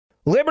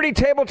Liberty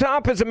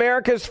Tabletop is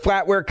America's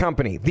flatware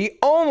company, the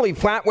only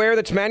flatware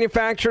that's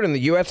manufactured in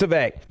the US of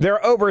A. There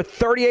are over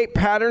 38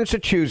 patterns to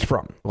choose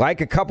from. Like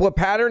a couple of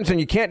patterns and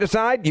you can't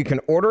decide? You can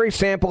order a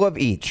sample of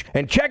each.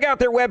 And check out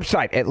their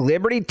website at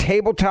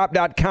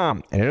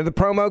libertytabletop.com and enter the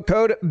promo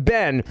code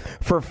BEN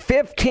for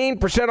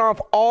 15% off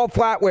all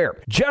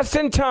flatware. Just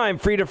in time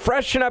for you to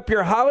freshen up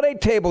your holiday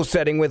table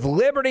setting with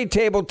Liberty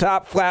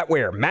Tabletop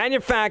flatware,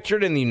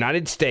 manufactured in the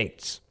United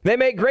States. They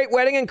make great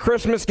wedding and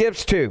Christmas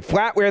gifts too,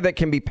 flatware that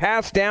can be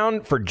passed down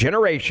for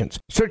generations.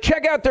 So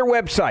check out their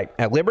website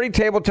at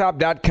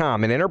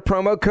libertytabletop.com and enter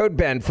promo code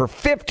BEN for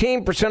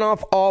 15%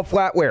 off all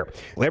flatware.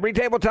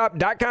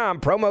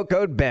 libertytabletop.com, promo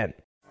code BEN.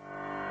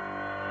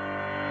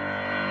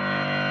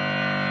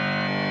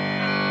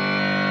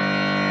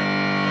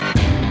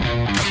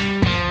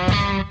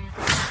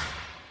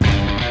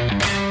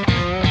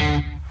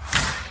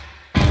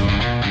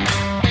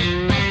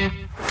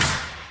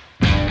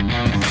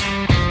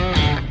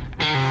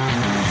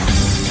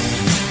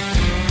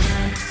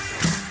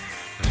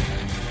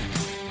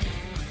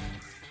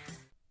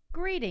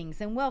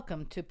 Greetings and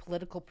welcome to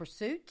Political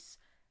Pursuits.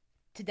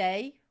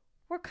 Today,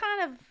 we're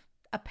kind of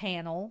a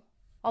panel,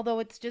 although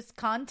it's just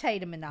Con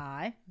Tatum and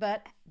I,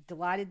 but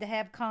delighted to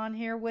have Con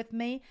here with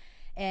me.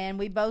 And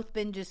we've both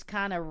been just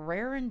kind of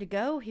raring to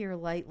go here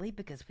lately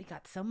because we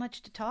got so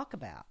much to talk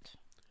about.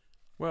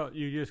 Well,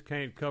 you just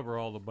can't cover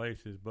all the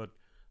bases, but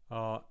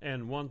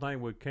and one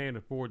thing we can't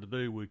afford to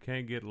do, we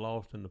can't get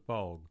lost in the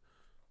fog.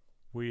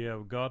 We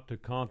have got to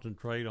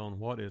concentrate on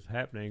what is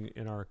happening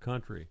in our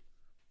country.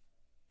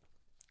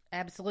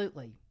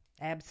 Absolutely.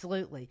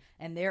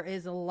 And there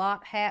is a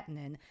lot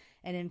happening.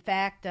 And in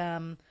fact,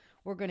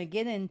 we're going to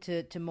get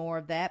into more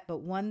of that.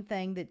 But one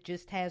thing that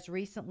just has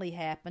recently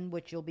happened,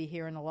 which you'll be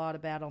hearing a lot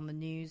about on the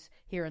news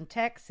here in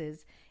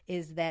Texas,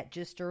 is that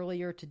just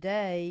earlier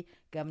today,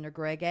 Governor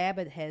Greg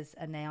Abbott has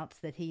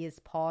announced that he is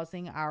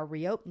pausing our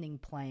reopening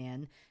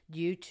plan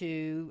due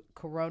to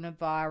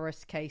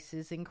coronavirus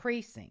cases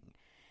increasing.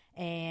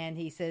 And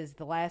he says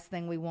the last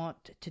thing we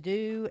want to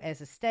do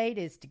as a state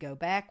is to go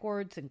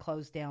backwards and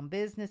close down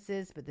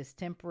businesses, but this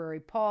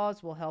temporary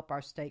pause will help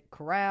our state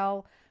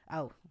corral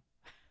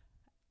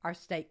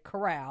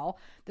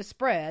the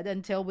spread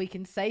until we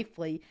can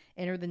safely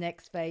enter the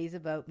next phase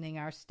of opening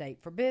our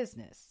state for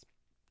business.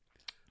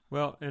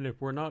 Well, and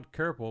if we're not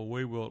careful,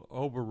 we will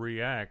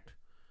overreact,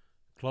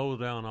 close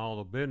down all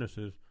the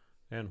businesses,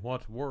 and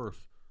what's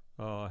worse,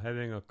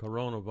 having a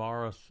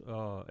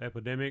coronavirus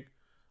epidemic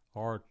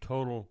or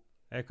total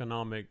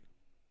economic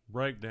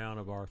breakdown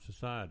of our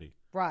society.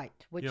 Right.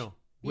 Which yes.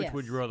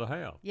 Would you rather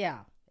have?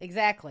 Yeah,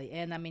 exactly.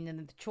 And I mean,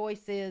 and the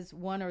choice is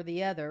one or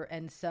the other.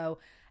 And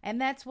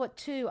that's what,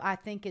 too, I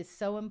think is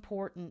so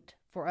important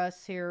for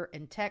us here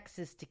in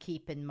Texas to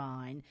keep in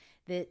mind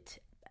that,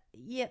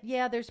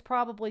 yeah, there's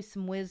probably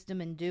some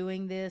wisdom in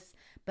doing this.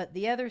 But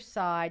the other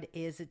side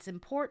is it's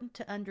important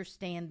to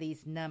understand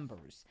these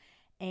numbers.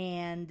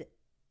 And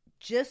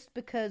just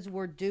because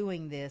we're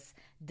doing this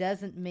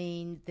doesn't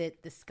mean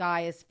that the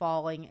sky is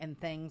falling and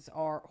things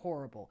are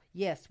horrible.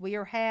 Yes, we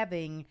are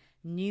having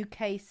new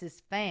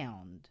cases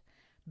found,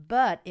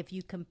 but if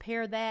you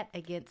compare that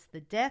against the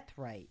death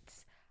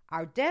rates,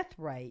 our death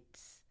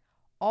rates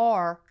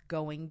are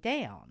going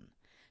down.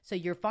 So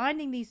you're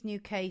finding these new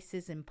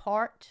cases in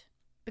part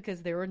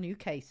because there are new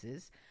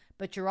cases,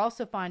 but you're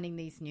also finding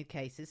these new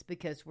cases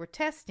because we're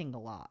testing a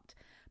lot.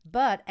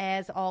 But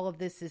as all of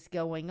this is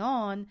going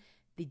on,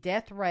 the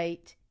death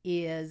rate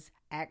is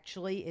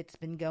actually, it's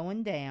been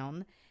going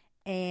down.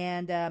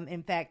 And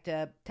in fact,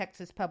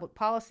 Texas Public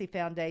Policy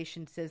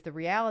Foundation says the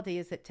reality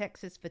is that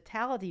Texas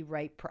fatality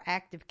rate per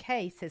active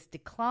case has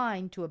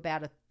declined to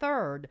about a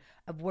third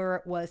of where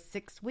it was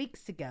 6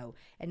 weeks ago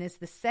and is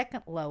the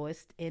second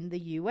lowest in the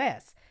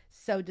U.S.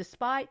 So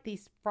despite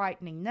these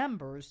frightening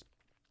numbers,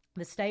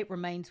 the state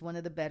remains one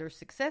of the better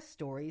success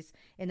stories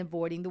in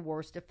avoiding the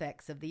worst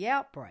effects of the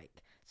outbreak.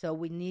 So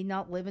we need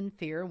not live in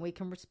fear, and we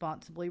can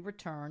responsibly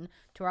return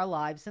to our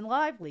lives and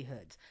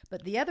livelihoods.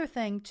 But the other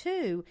thing,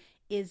 too,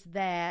 is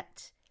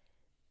that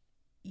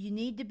you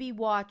need to be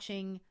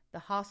watching the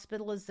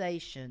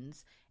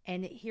hospitalizations.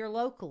 And here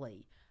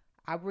locally,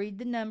 I read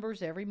the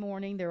numbers every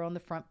morning. They're on the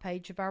front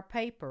page of our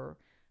paper.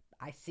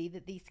 I see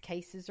that these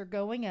cases are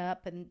going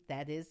up, and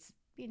that is,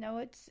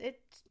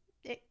 it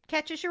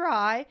catches your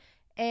eye.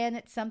 And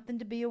it's something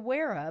to be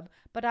aware of.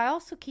 But I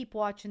also keep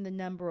watching the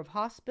number of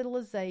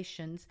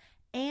hospitalizations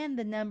and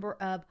the number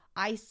of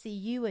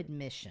ICU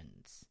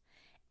admissions.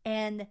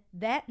 And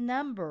that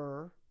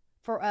number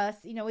for us,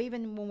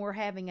 even when we're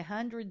having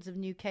hundreds of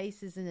new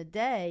cases in a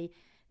day,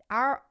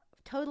 our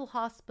total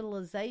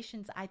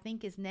hospitalizations, I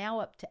think, is now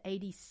up to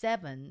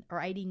 87 or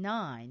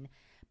 89.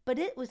 But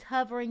it was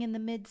hovering in the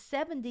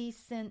mid-70s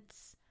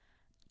since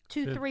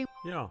 3 weeks.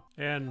 Yeah,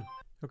 and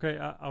okay,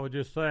 I was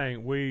just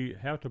saying we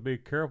have to be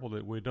careful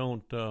that we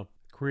don't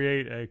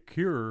create a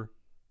cure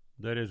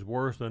that is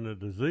worse than the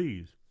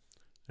disease.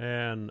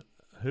 And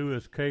who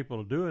is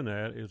capable of doing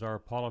that is our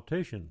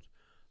politicians.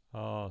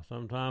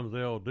 Sometimes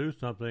they'll do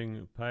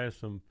something, pass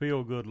some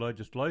feel-good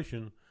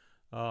legislation,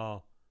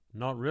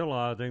 not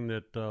realizing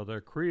that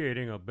they're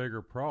creating a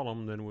bigger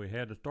problem than we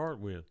had to start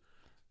with.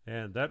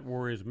 And that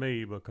worries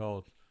me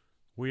because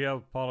we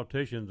have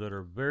politicians that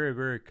are very,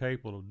 very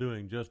capable of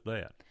doing just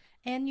that.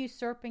 And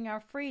usurping our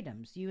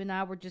freedoms. You and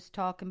I were just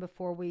talking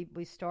before we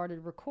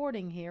started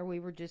recording here. We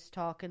were just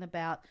talking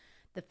about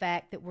the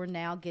fact that we're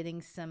now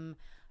getting some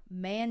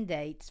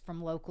mandates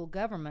from local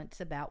governments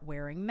about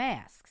wearing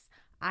masks.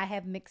 I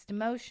have mixed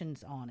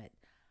emotions on it.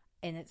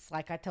 And it's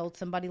like I told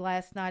somebody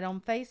last night on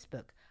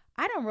Facebook.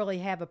 I don't really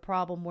have a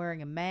problem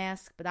wearing a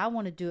mask, but I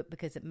want to do it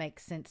because it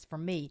makes sense for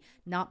me,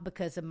 not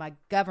because of my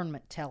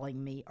government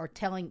telling me or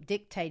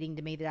dictating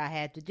to me that I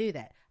had to do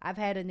that. I've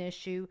had an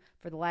issue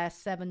for the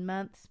last 7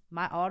 months.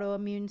 My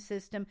autoimmune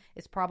system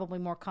is probably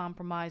more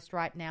compromised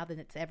right now than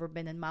it's ever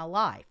been in my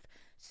life.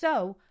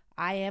 So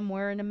I am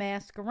wearing a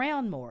mask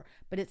around more,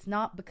 but it's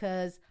not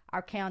because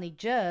our county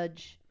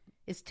judge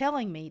is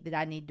telling me that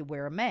I need to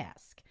wear a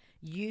mask.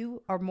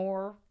 You are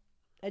more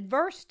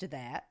adverse to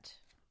that.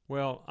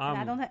 Well,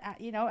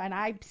 and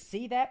I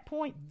see that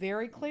point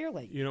very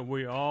clearly.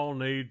 We all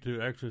need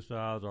to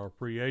exercise our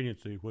free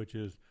agency, which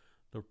is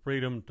the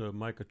freedom to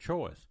make a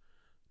choice.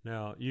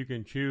 Now, you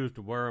can choose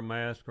to wear a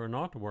mask or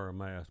not to wear a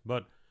mask,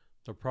 but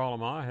the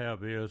problem I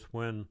have is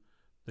when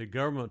the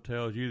government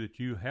tells you that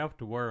you have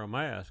to wear a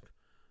mask.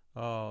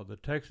 The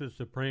Texas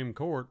Supreme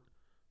Court,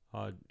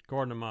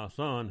 according to my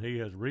son, he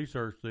has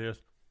researched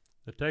this.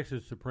 The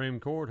Texas Supreme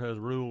Court has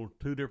ruled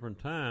 2 different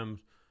times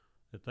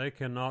that they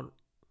cannot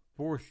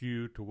force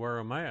you to wear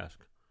a mask.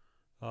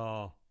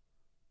 And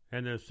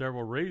there's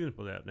several reasons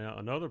for that. Now,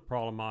 another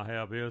problem I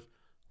have is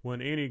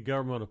when any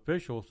government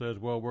official says,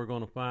 well, we're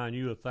going to fine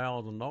you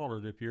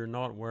 $1,000 if you're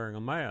not wearing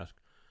a mask.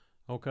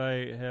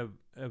 Okay, have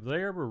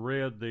they ever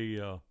read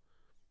the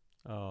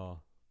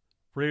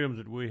freedoms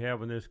that we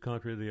have in this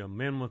country, the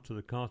amendments to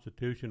the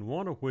Constitution,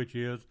 one of which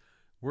is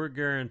we're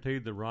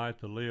guaranteed the right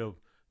to live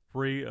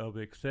free of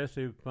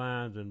excessive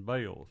fines and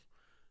bails.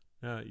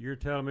 Now, you're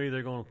telling me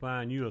they're going to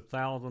fine you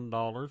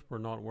 $1,000 for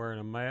not wearing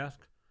a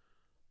mask?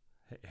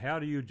 How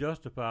do you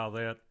justify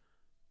that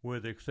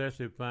with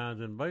excessive fines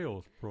and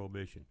bails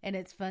prohibition? And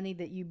it's funny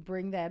that you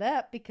bring that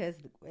up because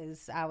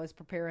as I was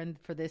preparing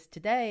for this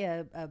today,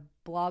 a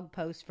blog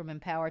post from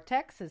Empower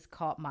Texas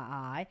caught my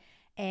eye.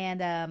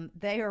 And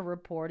they are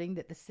reporting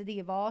that the city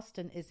of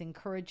Austin is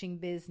encouraging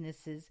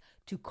businesses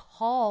to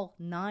call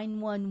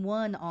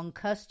 911 on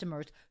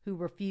customers who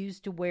refuse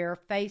to wear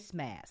face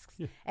masks.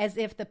 Yeah. As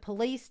if the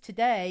police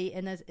today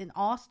in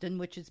Austin,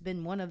 which has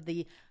been one of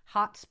the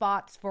hot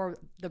spots for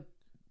the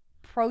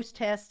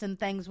protests and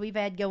things we've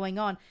had going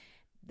on,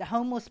 the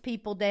homeless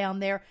people down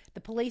there,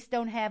 the police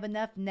don't have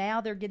enough.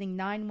 Now they're getting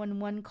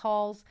 911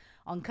 calls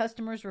on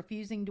customers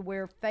refusing to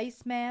wear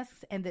face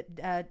masks, and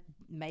that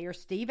Mayor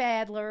Steve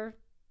Adler,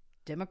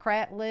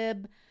 Democrat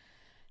lib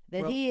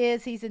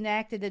he's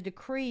enacted a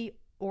decree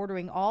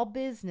ordering all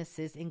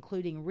businesses,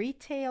 including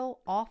retail,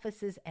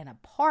 offices, and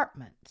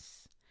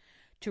apartments,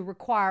 to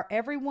require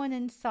everyone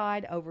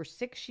inside over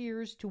 6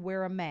 years to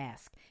wear a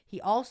mask.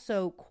 He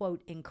also,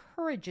 quote,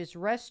 encourages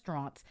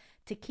restaurants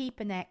to keep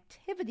an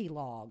activity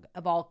log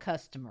of all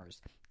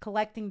customers,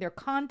 collecting their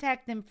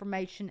contact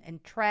information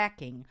and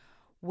tracking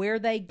where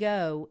they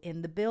go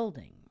in the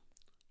building.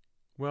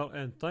 Well,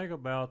 and think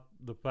about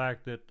the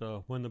fact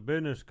that when the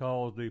business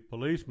calls the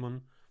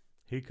policeman,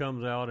 he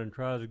comes out and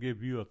tries to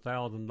give you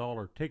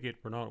 $1,000 ticket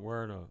for not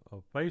wearing a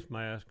face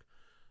mask.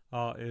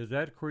 Is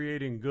that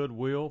creating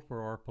goodwill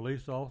for our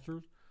police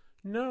officers?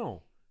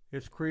 No.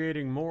 It's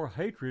creating more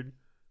hatred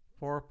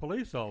for our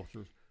police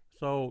officers.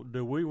 So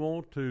do we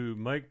want to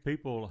make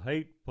people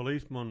hate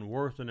policemen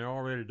worse than they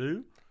already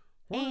do?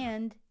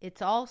 And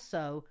it's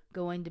also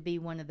going to be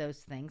one of those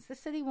things. The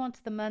city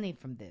wants the money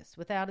from this,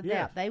 without a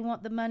doubt. They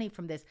want the money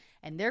from this.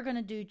 And they're going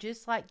to do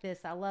just like this.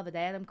 I love it.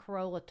 Adam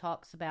Carolla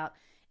talks about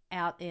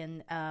out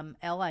in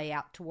L.A.,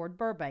 out toward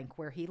Burbank,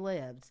 where he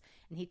lives.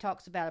 And he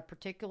talks about a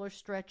particular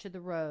stretch of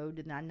the road.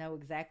 And I know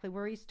exactly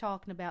where he's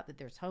talking about, that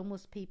there's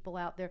homeless people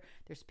out there.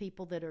 There's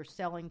people that are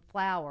selling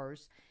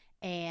flowers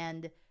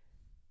and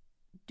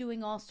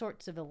doing all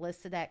sorts of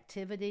illicit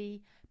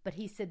activity. But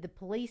he said the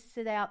police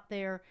sit out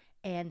there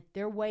and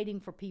they're waiting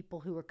for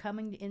people who are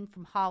coming in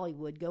from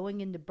Hollywood,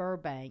 going into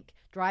Burbank,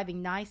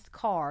 driving nice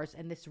cars,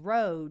 and this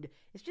road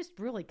is just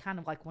really kind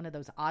of like one of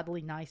those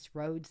oddly nice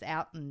roads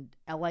out in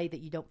L.A.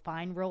 that you don't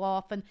find real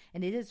often,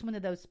 and it is one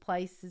of those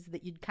places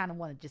that you'd kind of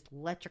want to just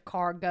let your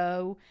car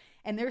go,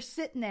 and they're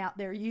sitting out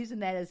there using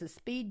that as a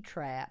speed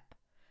trap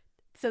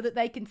so that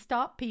they can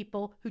stop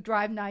people who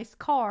drive nice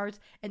cars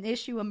and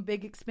issue them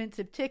big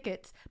expensive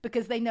tickets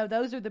because they know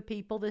those are the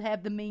people that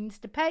have the means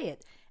to pay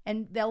it.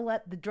 And they'll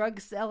let the drug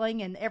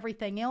selling and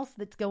everything else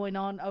that's going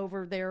on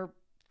over their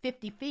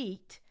 50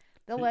 feet,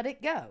 they'll let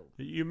it go.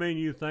 You mean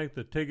you think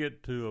the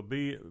ticket to a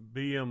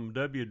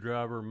BMW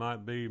driver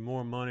might be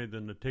more money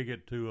than the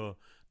ticket to a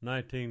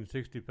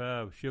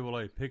 1965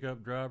 Chevrolet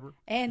pickup driver.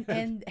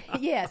 And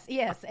yes,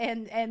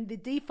 and the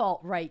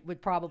default rate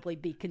would probably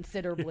be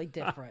considerably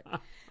different.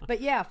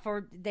 But yeah,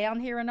 for down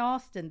here in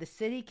Austin, the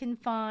city can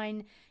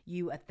fine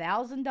you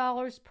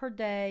 $1,000 per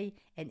day,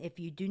 and if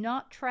you do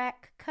not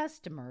track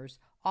customers,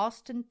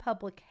 Austin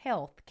Public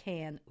Health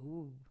can,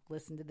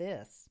 listen to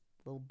this,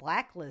 little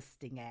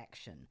blacklisting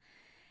action.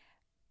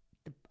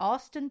 The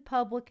Austin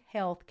Public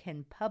Health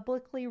can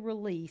publicly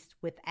release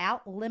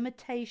without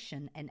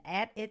limitation and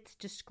at its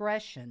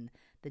discretion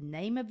the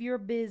name of your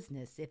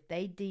business if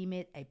they deem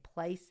it a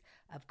place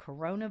of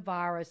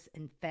coronavirus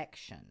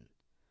infection.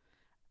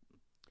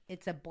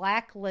 It's a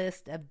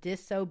blacklist of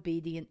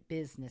disobedient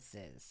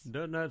businesses.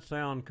 Doesn't that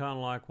sound kind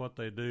of like what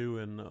they do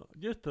in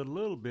just a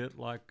little bit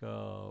like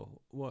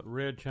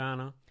Red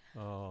China,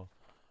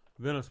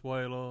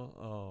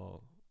 Venezuela,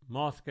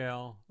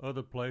 Moscow,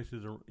 other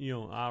places,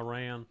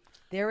 Iran.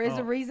 There is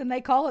a reason they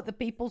call it the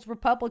People's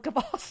Republic of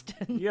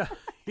Austin. Yeah.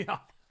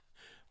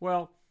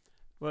 Well,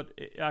 but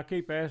I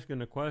keep asking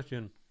the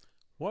question,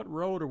 what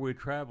road are we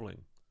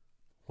traveling?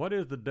 What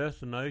is the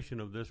destination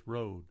of this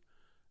road?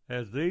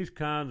 As these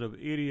kinds of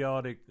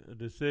idiotic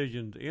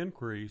decisions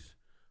increase,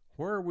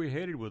 where are we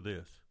headed with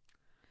this?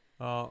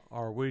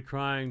 Are we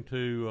trying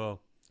to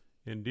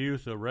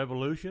induce a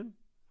revolution,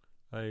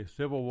 a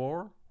civil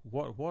war?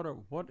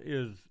 What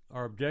is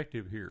our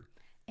objective here?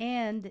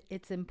 And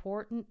it's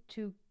important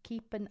to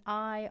keep an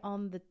eye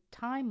on the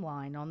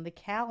timeline, on the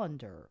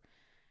calendar.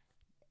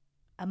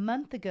 A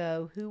month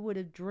ago, who would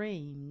have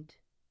dreamed?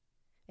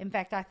 In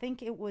fact, I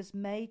think it was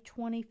May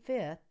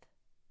 25th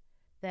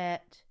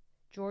that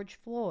George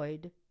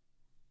Floyd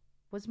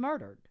was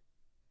murdered.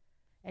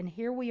 And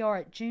here we are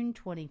at June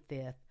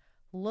 25th.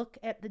 Look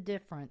at the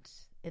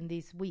difference in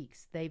these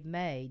weeks they've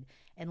made,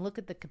 and look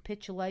at the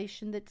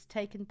capitulation that's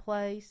taken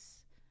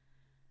place.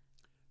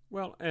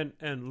 Well,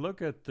 and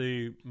look at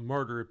the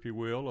murder, if you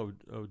will,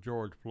 of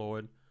George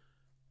Floyd.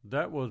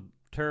 That was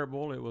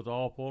terrible. It was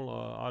awful.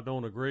 I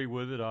don't agree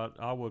with it.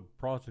 I would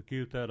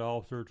prosecute that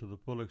officer to the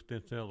full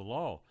extent of the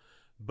law.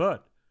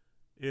 But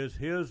is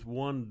his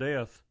one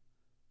death,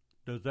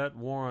 does that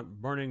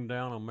warrant burning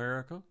down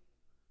America?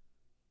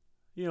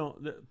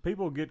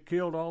 People get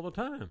killed all the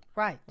time.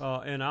 Right.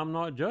 And I'm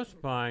not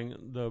justifying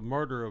the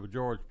murder of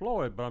George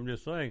Floyd, but I'm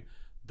just saying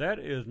that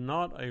is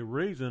not a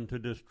reason to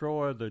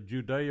destroy the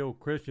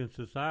Judeo-Christian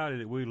society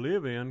that we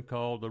live in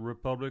called the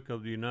Republic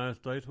of the United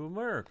States of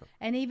America.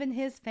 And even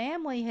his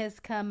family has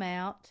come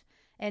out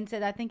and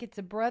said, I think it's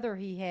a brother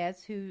he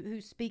has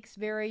who speaks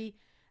very,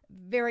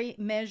 very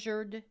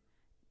measured,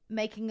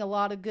 making a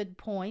lot of good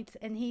points.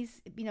 And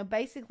he's,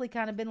 basically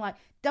kind of been like,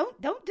 don't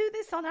do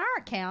this on our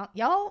account,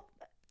 y'all.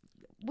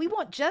 We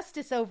want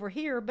justice over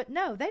here, but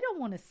no, they don't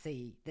want to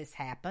see this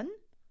happen.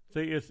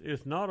 See,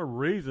 it's not a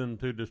reason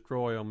to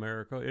destroy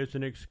America. It's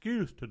an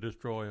excuse to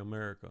destroy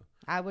America.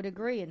 I would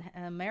agree in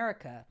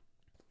America.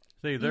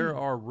 See, there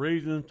are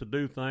reasons to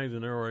do things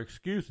and there are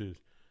excuses.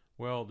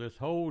 Well, this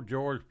whole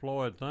George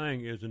Floyd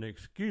thing is an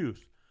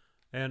excuse.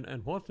 And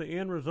what's the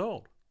end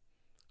result?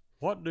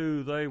 What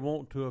do they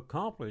want to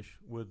accomplish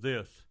with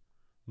this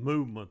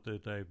movement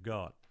that they've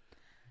got?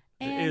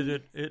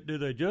 And do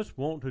they just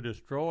want to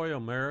destroy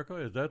America?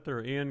 Is that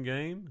their end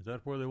game? Is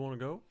that where they want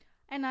to go?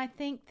 And I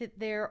think that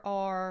there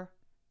are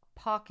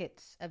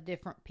pockets of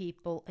different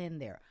people in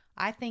there.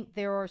 I think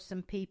there are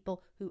some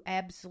people who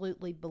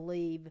absolutely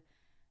believe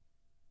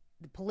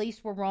the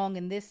police were wrong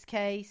in this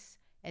case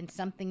and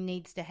something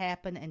needs to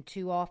happen, and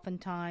too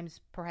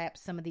oftentimes perhaps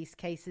some of these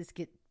cases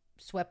get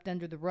swept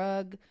under the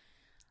rug.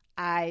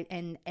 I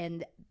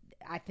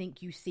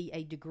think you see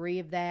a degree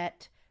of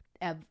that,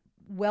 of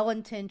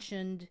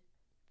well-intentioned,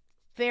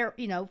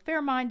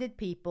 fair-minded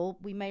people.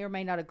 We may or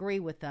may not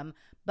agree with them,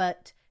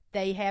 but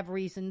they have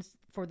reasons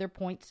for their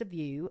points of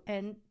view,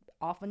 and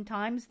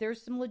oftentimes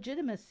there's some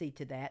legitimacy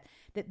to that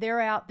they're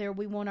out there,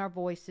 we want our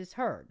voices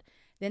heard.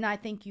 Then I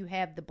think you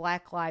have the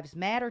Black Lives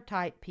Matter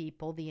type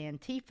people, the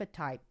Antifa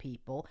type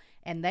people,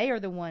 and they are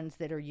the ones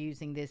that are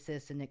using this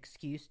as an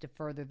excuse to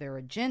further their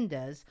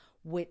agendas,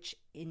 which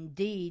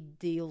indeed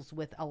deals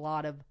with a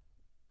lot of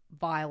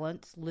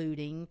violence,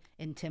 looting,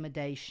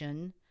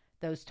 intimidation,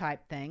 those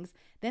type things.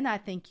 Then I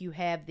think you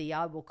have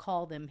I will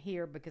call them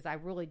here because I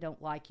really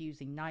don't like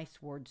using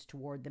nice words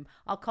toward them.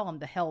 I'll call them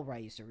the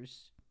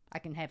Hellraisers. I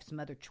can have some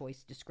other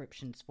choice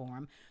descriptions for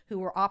them,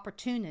 who are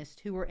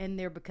opportunists, who are in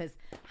there because,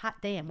 hot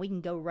damn, we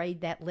can go raid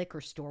that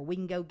liquor store. We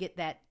can go get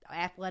that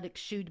athletic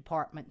shoe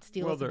department and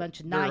steal us a bunch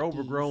of Nikes. They're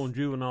overgrown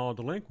juvenile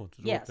delinquents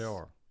is what they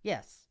are.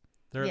 Yes.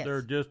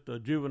 They're just a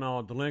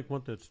juvenile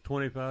delinquent that's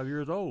 25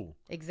 years old.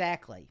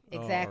 Exactly.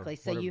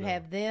 So you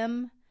have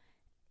them,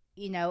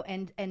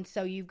 and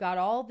so you've got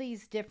all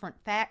these different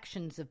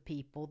factions of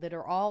people that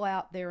are all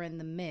out there in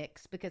the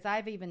mix, because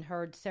I've even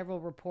heard several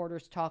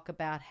reporters talk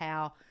about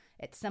how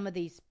at some of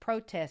these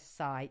protest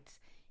sites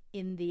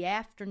in the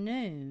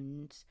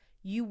afternoons,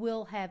 you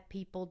will have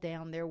people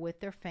down there with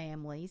their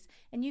families,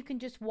 and you can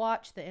just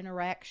watch the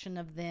interaction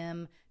of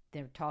them.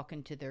 They're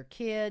talking to their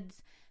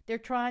kids. They're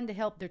trying to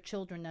help their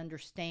children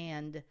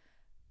understand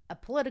a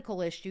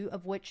political issue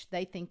of which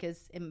they think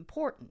is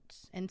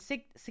importance and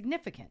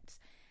significance.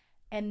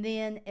 And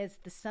then as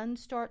the sun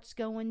starts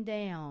going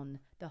down,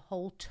 the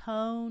whole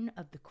tone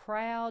of the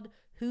crowd,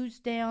 who's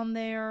down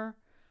there,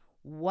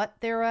 what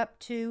they're up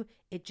to,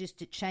 it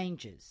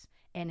changes.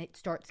 And it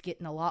starts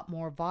getting a lot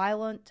more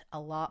violent, a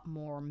lot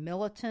more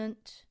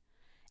militant.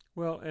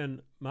 Well,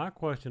 and my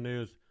question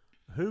is,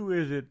 who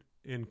is it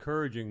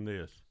encouraging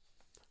this?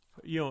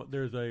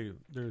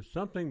 There's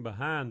something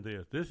behind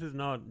this. This is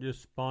not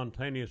just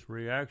spontaneous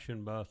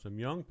reaction by some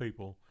young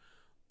people.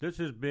 This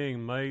is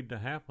being made to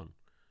happen.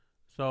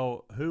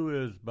 So who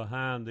is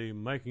behind the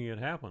making it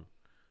happen?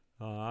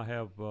 I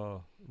have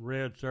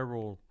read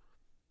several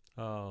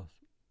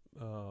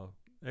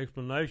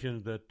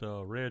explanations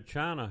that Red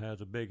China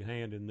has a big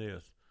hand in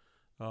this.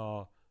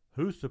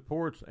 Who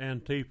supports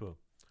Antifa?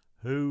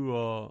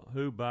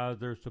 Who buys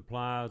their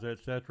supplies,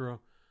 etc.?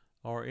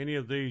 Are any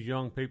of these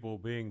young people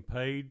being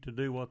paid to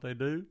do what they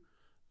do?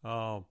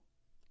 For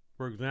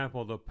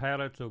example, the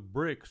pallets of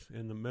bricks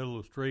in the middle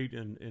of the street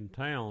in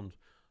towns.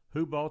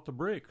 Who bought the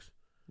bricks?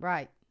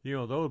 Right.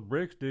 Those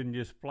bricks didn't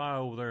just fly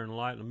over there and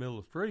light in the middle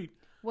of the street.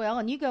 Well,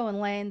 and you go and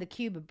land the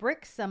cube of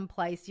bricks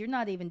someplace, you're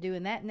not even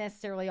doing that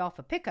necessarily off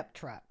a pickup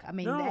truck. I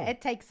mean, No. it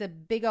takes a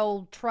big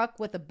old truck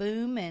with a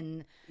boom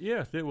and...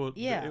 Yes, it was.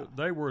 Yeah.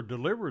 They were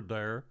delivered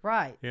there.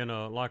 Right. In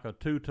like a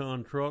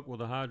 2-ton truck with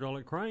a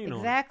hydraulic crane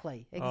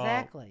Exactly. on it.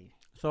 Exactly.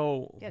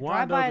 So Yeah, why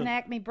drive by an doesn't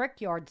Acme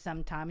Brickyard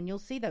sometime and you'll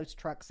see those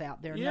trucks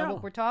out there and Yeah. know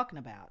what we're talking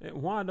about.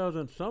 why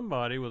doesn't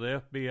somebody with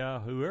the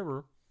FBI,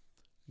 whoever,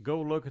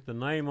 go look at the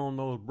name on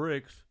those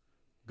bricks,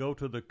 go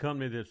to the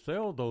company that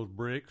sells those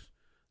bricks?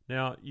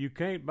 Now, you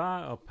can't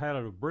buy a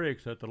pallet of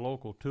bricks at the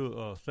local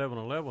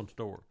 7-Eleven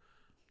store.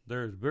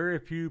 There's very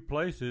few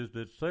places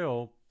that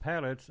sell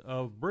pallets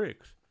of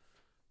bricks.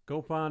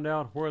 Go find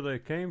out where they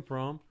came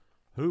from,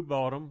 who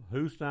bought them,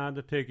 who signed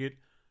the ticket,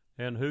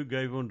 and who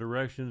gave them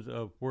directions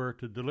of where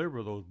to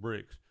deliver those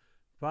bricks.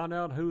 Find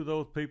out who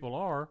those people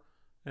are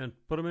and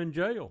put them in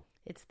jail.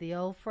 It's the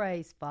old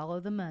phrase, follow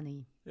the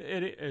money.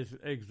 It is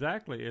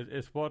exactly.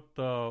 It's what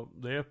the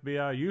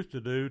FBI used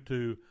to do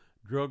to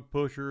drug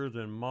pushers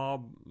and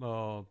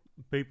mob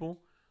people.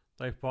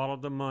 They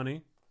followed the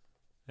money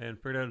and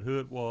figured out who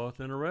it was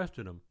and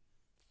arrested them.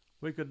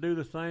 We could do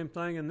the same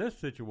thing in this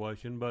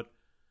situation, but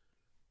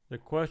the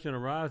question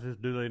arises,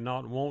 do they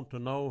not want to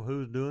know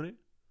who's doing it?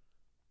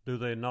 Do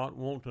they not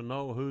want to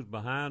know who's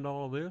behind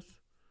all of this?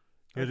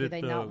 Or do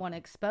they not want to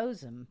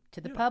expose them to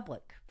the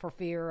public for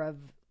fear of...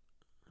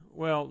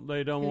 Well,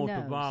 they don't want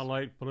knows? to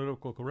violate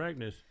political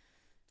correctness.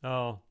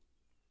 I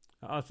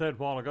said a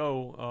while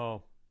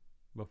ago,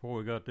 before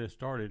we got this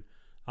started,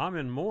 I'm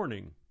in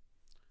mourning.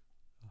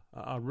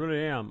 I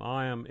really am.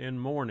 I am in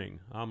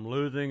mourning. I'm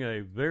losing a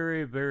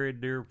very, very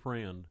dear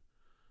friend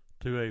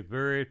to a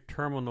very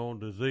terminal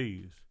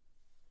disease.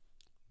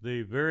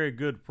 The very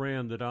good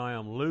friend that I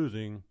am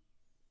losing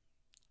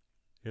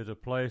is a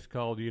place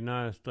called the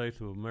United States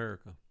of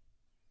America.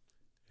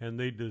 And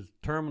the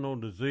terminal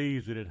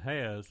disease that it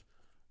has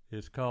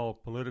is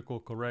called political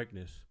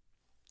correctness.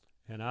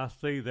 And I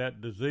see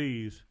that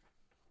disease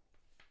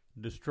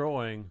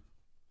destroying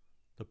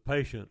the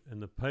patient,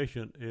 and the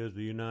patient is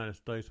the United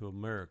States of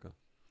America.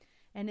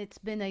 And it's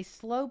been a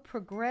slow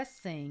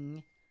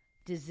progressing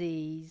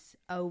disease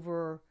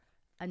over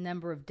a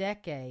number of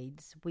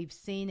decades. We've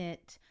seen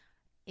it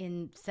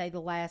in, say, the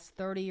last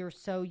 30 or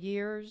so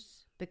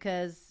years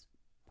because...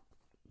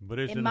 But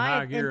it's in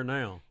high gear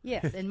now.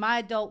 Yes, in my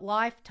adult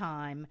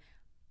lifetime,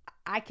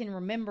 I can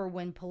remember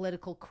when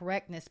political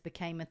correctness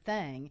became a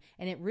thing,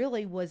 and it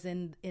really was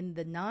in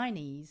the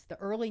 90s, the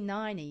early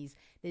 90s,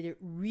 that it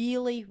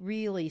really,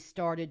 really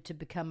started to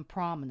become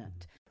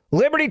prominent.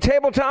 Liberty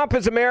Tabletop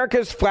is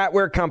America's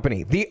flatware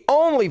company, the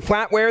only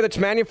flatware that's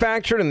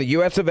manufactured in the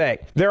US of A.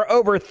 There are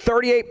over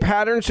 38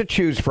 patterns to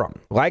choose from.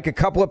 Like a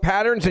couple of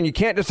patterns and you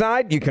can't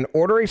decide, you can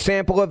order a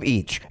sample of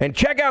each. And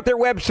check out their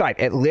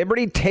website at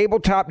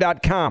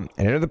libertytabletop.com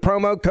and enter the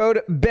promo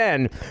code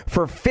BEN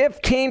for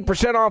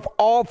 15% off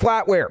all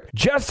flatware.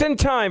 Just in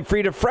time for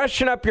you to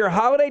freshen up your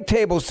holiday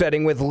table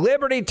setting with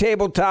Liberty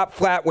Tabletop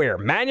flatware,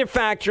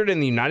 manufactured in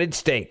the United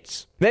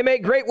States. They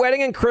make great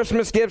wedding and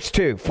Christmas gifts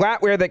too,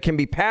 flatware that can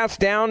be passed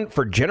down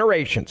for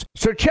generations.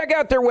 So check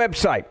out their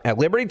website at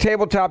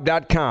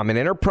libertytabletop.com and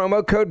enter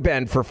promo code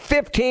BEN for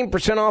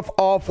 15% off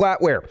all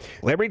flatware.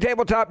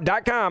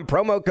 libertytabletop.com,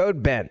 promo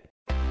code BEN.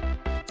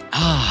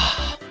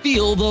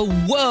 Feel the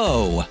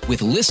whoa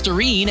with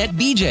Listerine at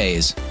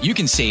BJ's. You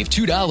can save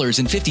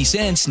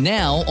 $2.50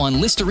 now on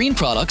Listerine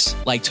products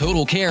like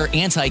Total Care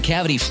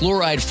Anti-Cavity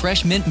Fluoride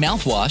Fresh Mint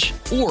Mouthwash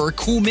or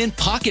Cool Mint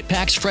Pocket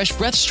Packs Fresh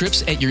Breath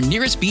Strips at your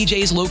nearest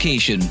BJ's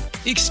location.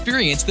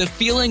 Experience the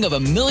feeling of a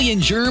million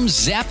germs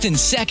zapped in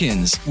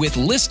seconds with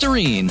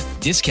Listerine.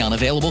 Discount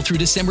available through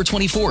December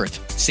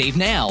 24th. Save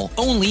now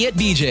only at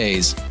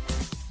BJ's.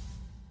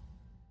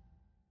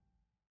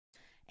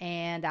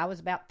 And I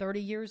was about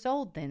 30 years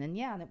old then. And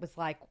yeah, and it was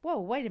like, whoa,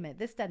 wait a minute,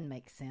 this doesn't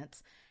make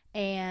sense.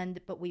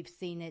 But we've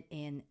seen it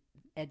in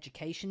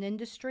education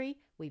industry.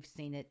 We've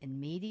seen it in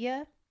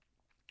media.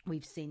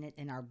 We've seen it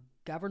in our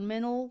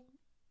governmental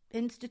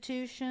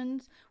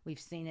institutions. We've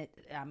seen it,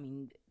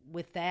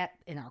 with that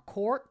in our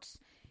courts.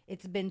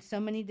 It's been so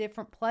many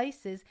different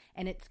places,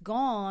 and it's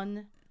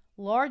gone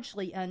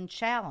largely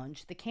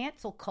unchallenged. The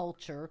cancel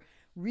culture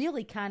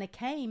really kind of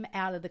came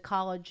out of the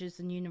colleges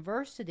and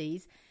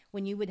universities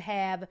when you would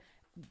have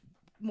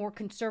more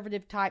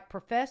conservative type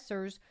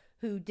professors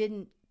who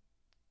didn't,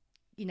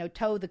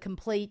 toe the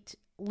complete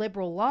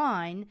liberal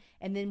line.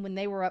 And then when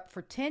they were up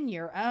for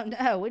tenure, oh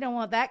no, we don't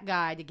want that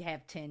guy to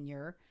have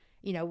tenure.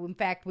 In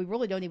fact, we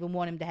really don't even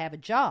want him to have a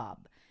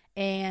job.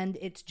 And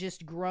it's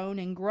just grown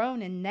and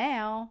grown. And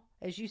now,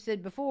 as you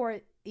said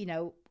before,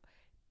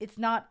 it's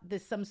not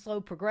some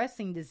slow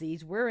progressing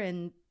disease. We're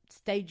in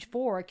stage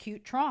 4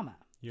 acute trauma.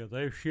 Yeah,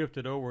 they've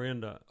shifted over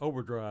into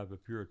overdrive.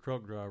 If you're a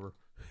truck driver,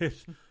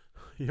 it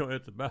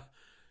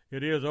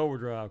is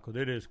overdrive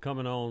because it is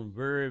coming on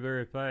very,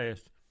 very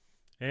fast.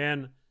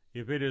 And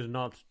if it is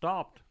not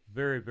stopped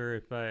very, very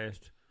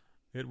fast,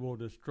 it will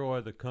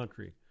destroy the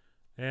country.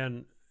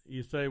 And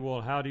you say,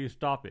 well, how do you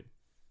stop it?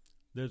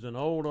 There's an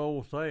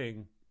old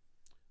saying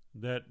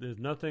that there's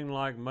nothing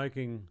like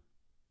making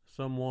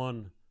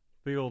someone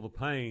feel the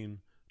pain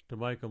to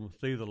make them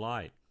see the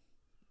light.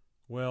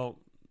 Well,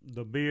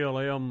 the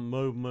BLM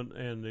movement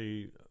and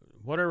the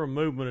whatever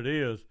movement it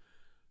is,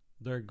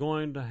 they're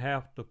going to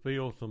have to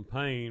feel some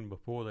pain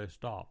before they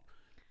stop.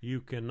 You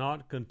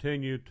cannot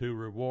continue to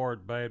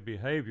reward bad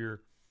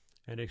behavior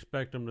and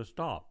expect them to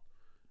stop.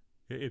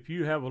 If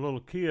you have a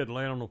little kid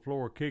laying on the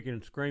floor kicking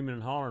and screaming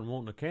and hollering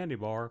wanting a candy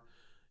bar,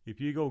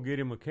 if you go get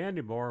him a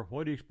candy bar,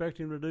 what do you expect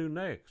him to do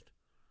next?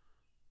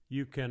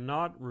 You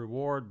cannot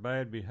reward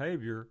bad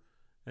behavior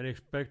and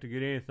expect to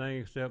get anything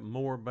except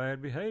more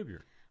bad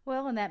behavior.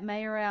 Well, and that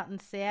mayor out in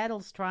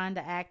Seattle's trying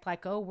to act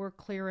like, oh, we're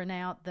clearing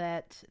out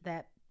that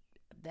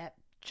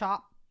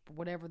chop,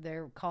 whatever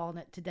they're calling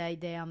it today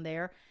down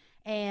there.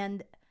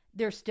 And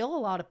there's still a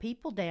lot of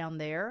people down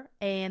there,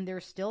 and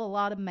there's still a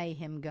lot of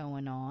mayhem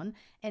going on.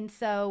 And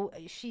so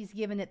she's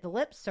giving it the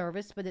lip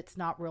service, but it's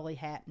not really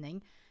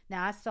happening.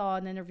 Now, I saw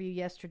an interview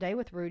yesterday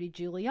with Rudy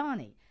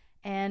Giuliani,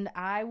 and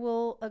I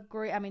will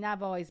agree. I mean,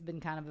 I've always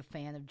been kind of a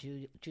fan of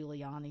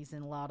Giuliani's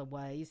in a lot of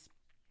ways.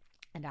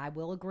 And I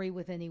will agree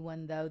with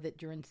anyone, though, that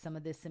during some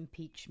of this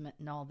impeachment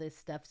and all this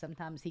stuff,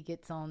 sometimes he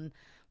gets on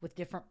with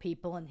different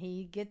people and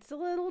he looks a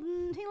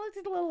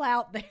little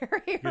out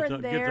there here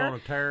and there. Gets on a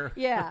tear.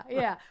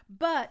 Yeah.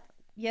 But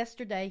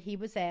yesterday he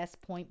was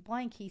asked point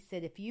blank, he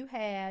said, if you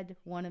had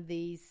one of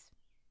these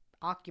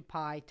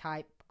Occupy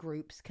type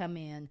groups come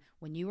in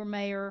when you were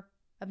mayor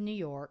of New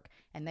York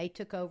and they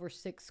took over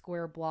 6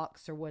 square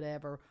blocks or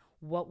whatever,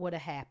 what would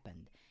have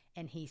happened?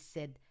 And he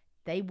said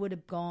they would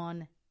have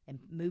gone and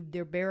moved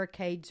their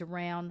barricades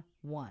around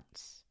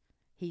once.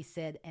 He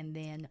said, and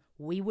then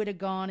we would have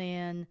gone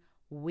in,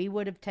 we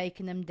would have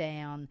taken them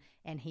down,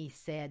 and he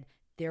said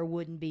there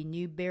wouldn't be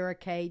new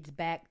barricades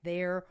back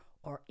there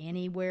or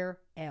anywhere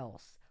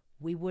else.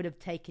 We would have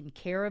taken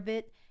care of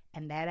it,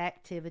 and that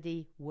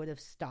activity would have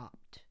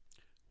stopped.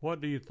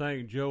 What do you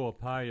think Joe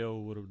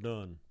Arpaio would have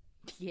done?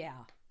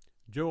 Yeah.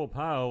 Joe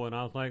Arpaio, and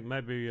I think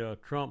maybe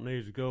Trump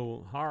needs to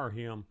go hire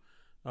him.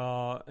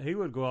 He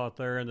would go out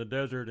there in the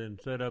desert and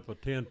set up a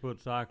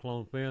 10-foot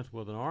cyclone fence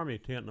with an army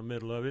tent in the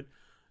middle of it,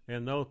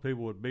 and those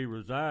people would be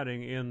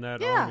residing in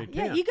that army tent.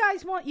 Yeah, you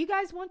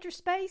guys want your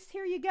space?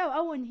 Here you go.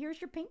 Oh, and here's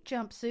your pink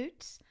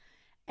jumpsuits,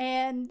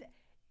 and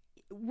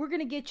we're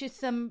gonna get you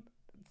some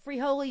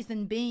frijoles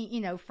and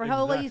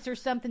frijoles or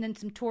something and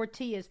some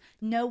tortillas.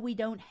 No, we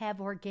don't have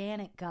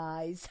organic,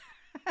 guys.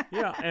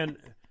 Yeah, and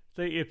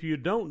see, if you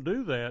don't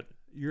do that,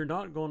 you're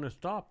not going to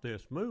stop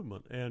this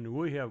movement, and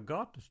we have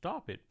got to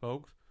stop it,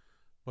 folks,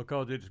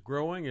 because it's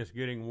growing, it's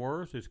getting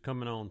worse, it's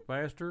coming on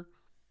faster,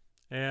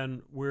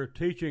 and we're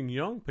teaching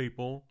young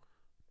people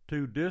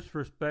to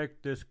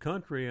disrespect this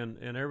country and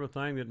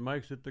everything that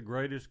makes it the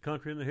greatest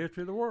country in the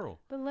history of the world.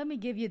 But let me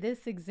give you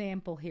this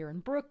example here in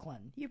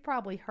Brooklyn. You've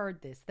probably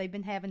heard this. They've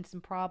been having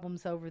some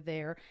problems over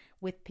there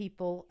with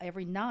people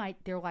every night.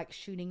 They're like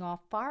shooting off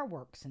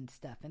fireworks and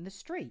stuff in the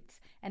streets.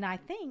 And I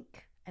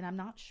think, and I'm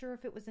not sure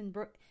if it was in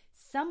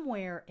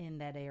somewhere in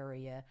that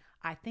area,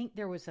 I think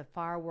there was a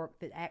firework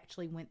that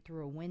actually went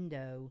through a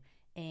window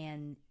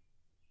and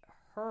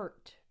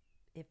hurt,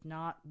 if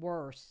not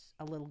worse,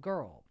 a little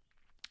girl.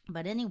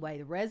 But anyway,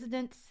 the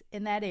residents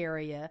in that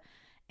area,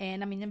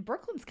 and I mean, in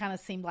Brooklyn's kind of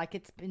seemed like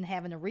it's been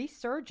having a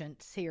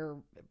resurgence here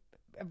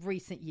of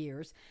recent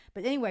years.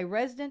 But anyway,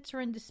 residents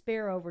are in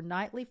despair over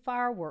nightly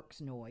fireworks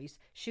noise,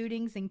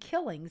 shootings, and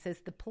killings as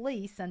the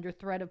police, under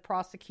threat of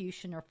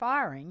prosecution or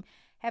firing,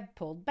 have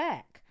pulled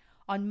back.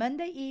 On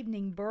Monday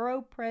evening,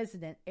 Borough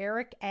President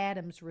Eric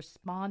Adams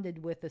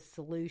responded with a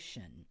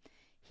solution.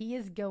 He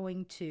is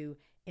going to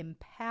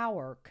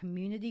empower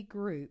community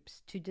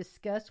groups to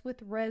discuss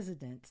with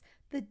residents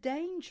the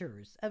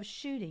dangers of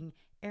shooting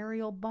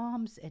aerial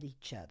bombs at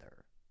each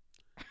other.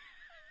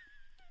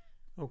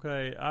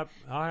 Okay,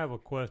 I have a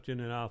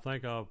question, and I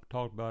think I've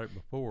talked about it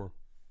before.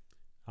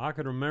 I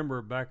can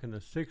remember back in the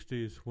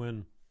 60s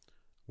when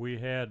we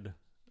had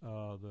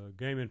the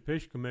Game and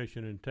Fish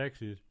Commission in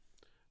Texas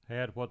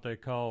had what they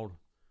called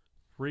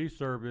free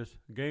service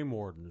game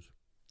wardens.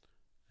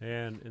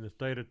 And in the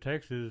state of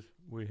Texas,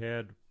 we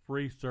had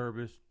free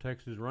service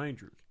Texas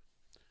Rangers.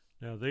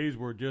 Now, these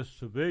were just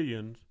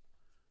civilians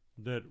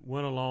that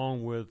went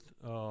along with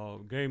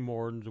game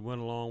wardens and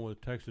went along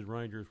with Texas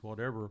Rangers,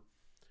 whatever.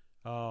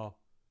 And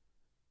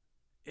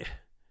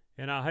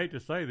I hate to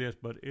say this,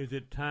 but is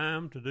it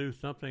time to do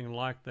something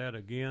like that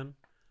again?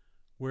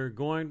 We're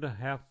going to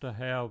have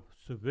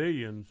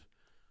civilians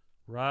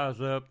rise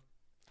up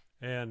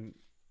and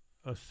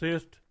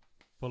assist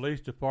police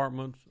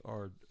departments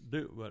or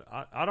do, but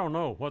I don't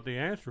know what the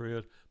answer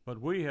is, but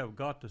we have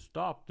got to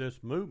stop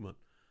this movement.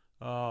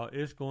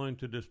 It's going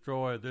to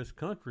destroy this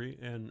country,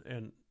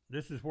 and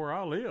this is where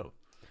I live.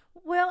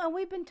 Well, and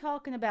we've been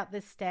talking about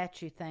this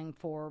statue thing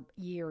for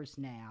years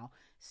now.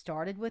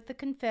 Started with the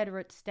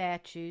Confederate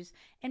statues,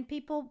 and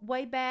people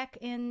way back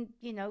in,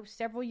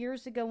 several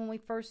years ago when we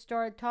first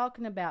started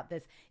talking about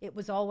this, it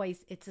was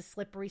always, it's a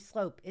slippery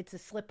slope. It's a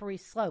slippery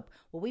slope.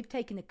 Well, we've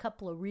taken a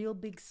couple of real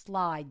big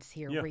slides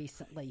here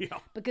recently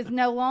because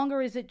no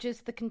longer is it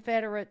just the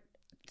Confederate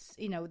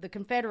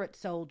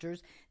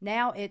soldiers.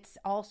 Now it's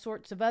all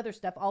sorts of other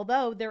stuff.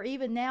 Although they're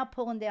even now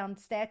pulling down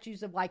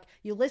statues of like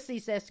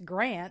Ulysses S.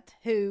 Grant,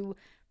 who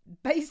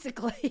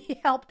basically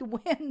helped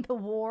win the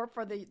war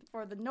for the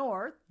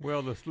North.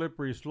 Well, the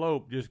slippery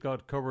slope just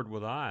got covered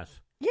with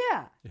ice.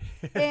 Yeah.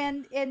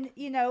 and and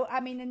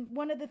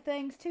one of the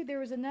things too, there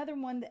was another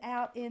one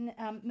out in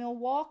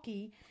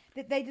Milwaukee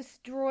that they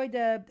destroyed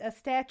a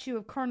statue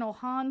of Colonel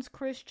Hans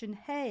Christian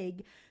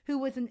Haig, who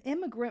was an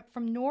immigrant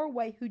from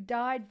Norway who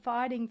died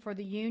fighting for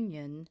the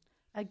Union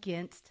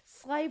against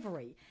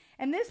slavery.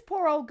 And this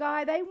poor old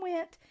guy, they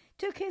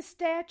took his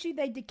statue,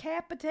 they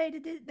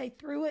decapitated it, they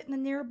threw it in a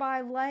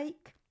nearby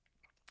lake.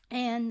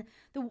 And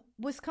the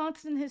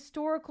Wisconsin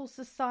Historical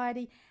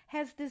Society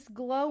has this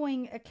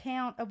glowing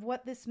account of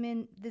what this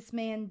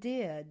man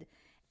did.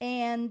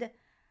 And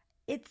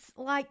it's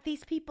like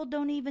these people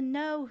don't even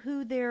know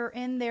who they're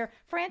in there.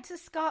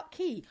 Francis Scott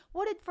Key.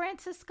 What did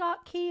Francis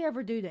Scott Key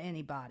ever do to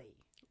anybody?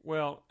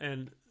 Well,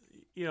 and,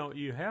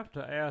 you have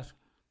to ask,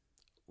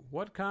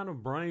 what kind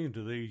of brains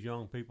do these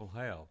young people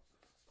have?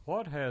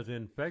 What has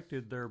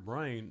infected their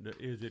brain?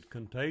 Is it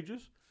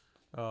contagious?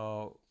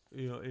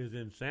 Is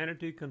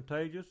insanity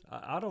contagious?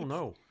 I don't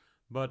know.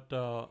 But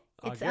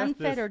it's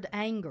unfettered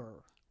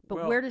anger.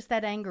 But where does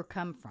that anger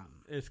come from?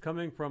 It's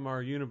coming from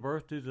our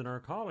universities and our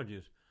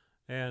colleges.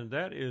 And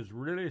that is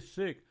really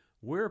sick.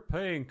 We're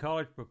paying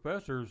college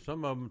professors,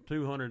 some of them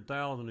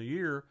 $200,000 a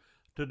year,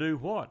 to do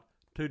what?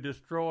 To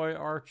destroy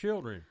our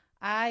children.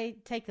 I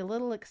take a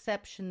little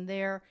exception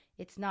there.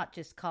 It's not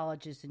just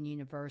colleges and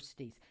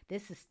universities.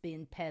 This is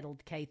being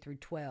peddled K through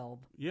 12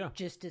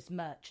 just as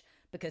much,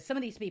 because some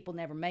of these people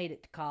never made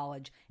it to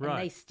college, and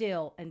they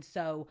still, and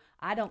so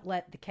I don't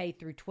let the K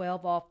through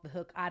 12 off the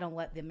hook. I don't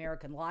let the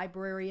American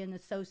Librarian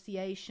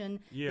Association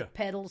that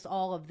peddles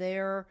all of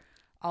their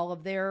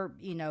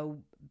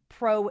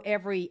pro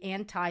every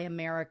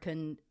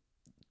anti-American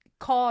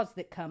cause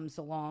that comes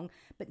along.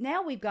 But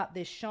now we've got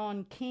this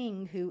Sean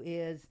King, who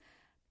is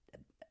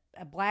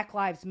a Black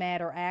Lives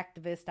Matter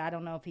activist. I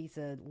don't know if he's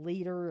a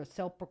leader, a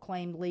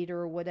self-proclaimed leader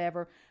or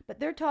whatever, but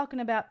they're talking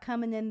about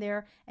coming in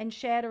there and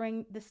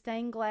shattering the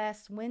stained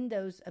glass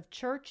windows of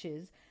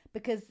churches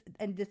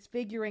and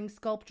disfiguring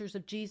sculptures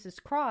of Jesus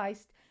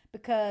Christ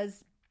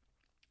because,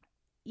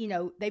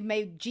 they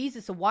made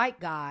Jesus a white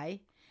guy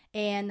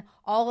and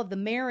all of the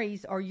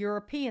Marys are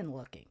European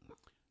looking.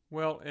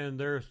 Well, and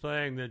they're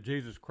saying that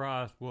Jesus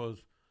Christ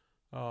was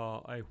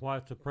a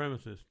white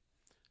supremacist.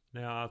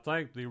 Now, I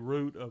think the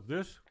root of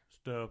this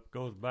stuff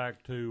goes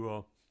back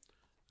to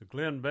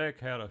Glenn Beck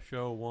had a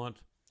show once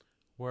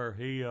where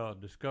he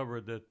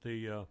discovered that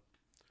the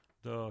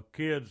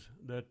kids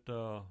that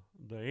the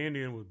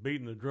Indian was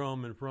beating the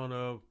drum in front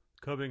of,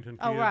 Covington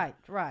kids. Oh,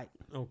 right.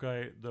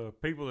 Okay, the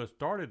people that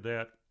started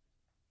that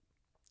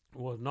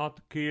was not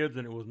the kids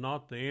and it was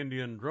not the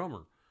Indian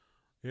drummer.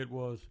 It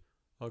was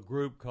a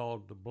group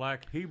called the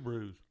Black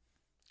Hebrews.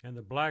 And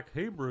the Black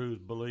Hebrews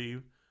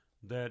believe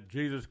that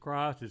Jesus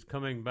Christ is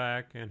coming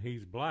back and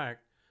he's black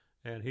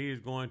and he's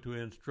going to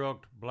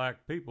instruct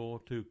black people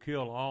to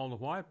kill all the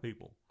white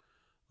people.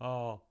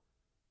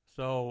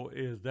 So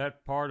is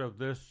that part of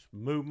this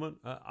movement?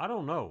 I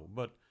don't know,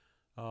 but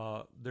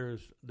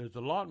there's a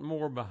lot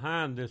more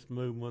behind this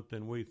movement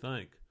than we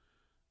think.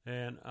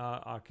 And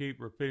I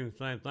keep repeating the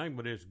same thing,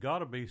 but it's got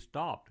to be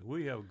stopped.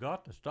 We have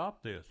got to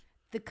stop this.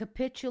 The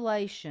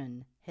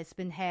capitulation has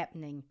been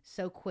happening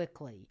so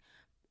quickly.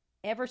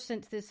 Ever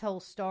since this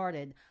whole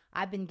started,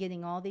 I've been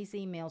getting all these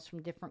emails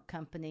from different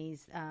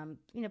companies,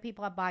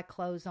 people I buy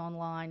clothes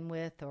online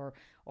with, or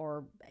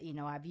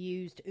I've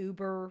used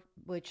Uber,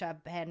 which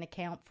I've had an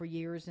account for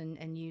years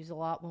and use a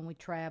lot when we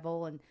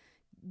travel, and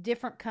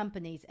different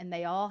companies, and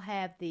they all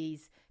have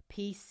these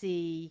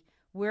PC,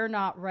 we're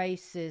not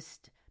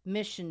racist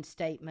mission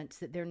statements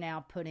that they're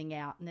now putting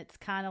out. And it's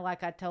kind of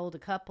like I told a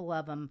couple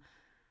of them,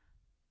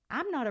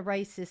 I'm not a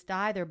racist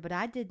either, but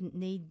I didn't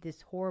need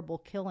this horrible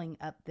killing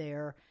up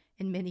there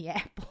in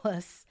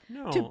Minneapolis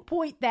No. to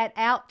point that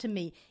out to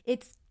me.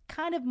 It's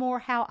kind of more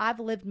how I've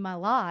lived my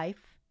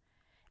life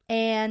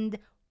and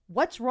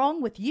what's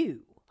wrong with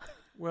you.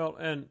 Well,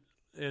 and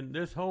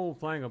this whole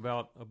thing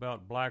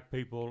about black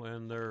people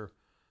and their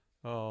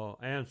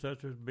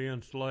ancestors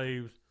being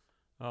slaves,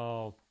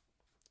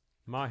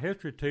 my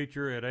history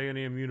teacher at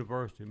A&M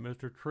University,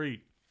 Mr.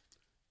 Treat,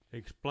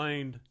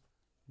 explained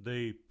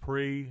the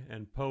pre-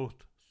 and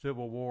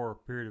post-Civil War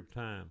period of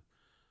time.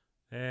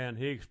 And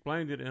he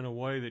explained it in a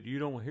way that you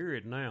don't hear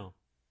it now.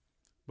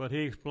 But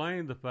he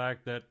explained the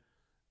fact that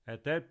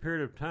at that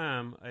period of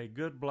time, a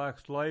good black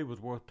slave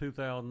was worth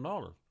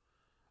 $2,000.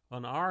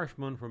 An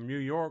Irishman from New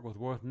York was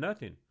worth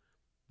nothing.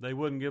 They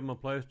wouldn't give him a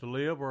place to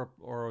live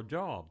or a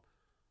job.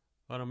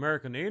 An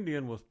American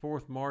Indian was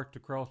forced marched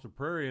across the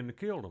prairie and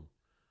killed him.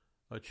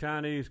 A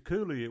Chinese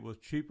coolie, it was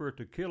cheaper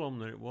to kill him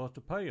than it was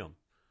to pay him.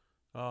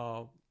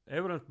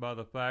 Evidenced by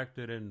the fact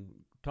that in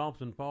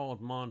Thompson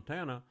Falls,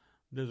 Montana,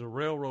 there's a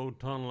railroad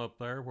tunnel up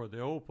there where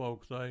the old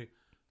folks say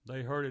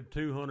they herded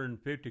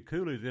 250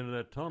 coolies into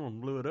that tunnel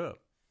and blew it up.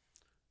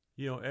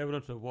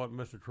 Evidence of what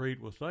Mr.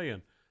 Treat was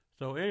saying.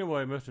 So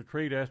anyway, Mr.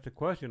 Treat asked the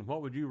question,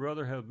 what would you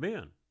rather have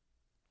been?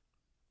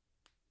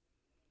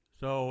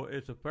 So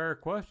it's a fair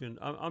question.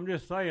 I'm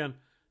just saying,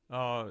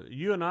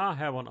 you and I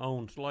haven't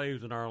owned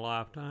slaves in our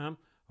lifetime.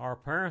 Our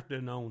parents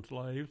didn't own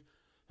slaves.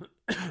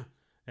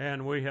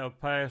 And we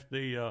have passed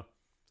the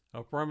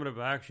affirmative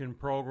action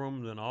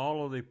programs and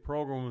all of the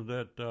programs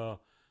that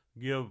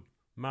give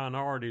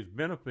minorities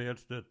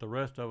benefits that the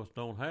rest of us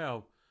don't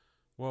have.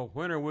 Well,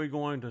 when are we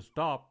going to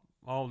stop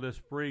all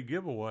this free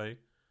giveaway?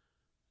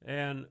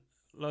 And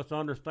let's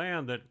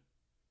understand that.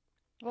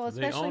 Well,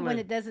 especially when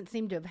it doesn't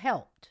seem to have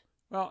helped.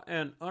 Well,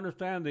 and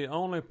understand the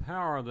only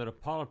power that a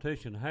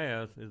politician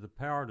has is the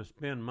power to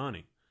spend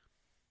money.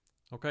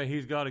 Okay,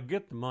 he's got to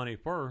get the money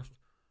first.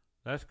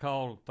 That's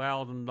called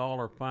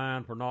 $1,000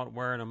 fine for not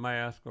wearing a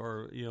mask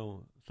or,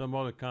 some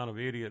other kind of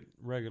idiot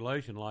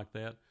regulation like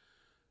that.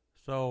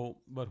 So,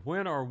 but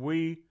when are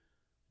we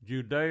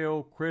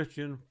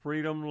Judeo-Christian,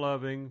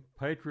 freedom-loving,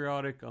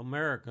 patriotic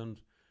Americans,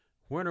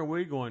 when are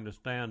we going to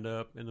stand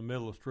up in the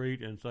middle of the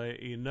street and say,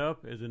 enough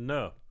is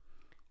enough?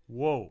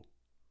 Whoa.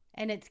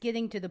 And it's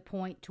getting to the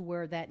point to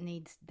where that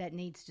needs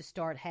to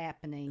start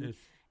happening.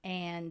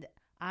 And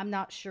I'm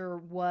not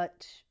sure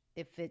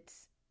if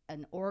it's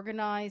an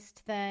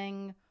organized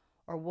thing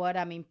or what.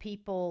 I mean,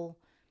 people,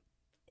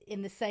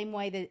 in the same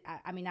way that,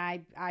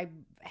 I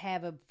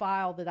have a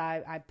file that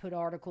I put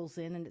articles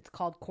in, and it's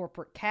called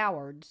Corporate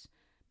Cowards,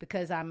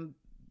 because I'm,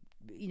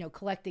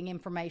 collecting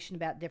information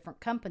about different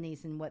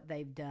companies and what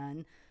they've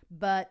done.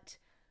 But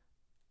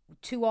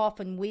too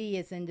often we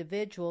as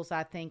individuals,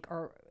 I think,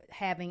 are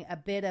having a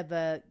bit of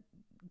a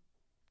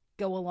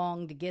go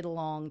along to get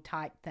along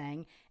type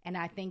thing. And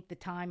I think the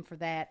time for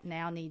that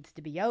now needs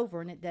to be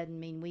over. And it doesn't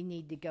mean we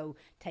need to go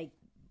take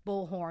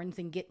bullhorns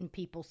and get in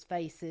people's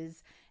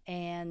faces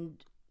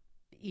and,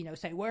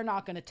 say we're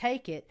not going to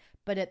take it.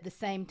 But at the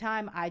same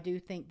time, I do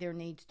think there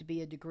needs to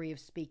be a degree of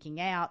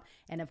speaking out.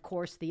 And of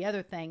course, the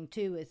other thing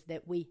too is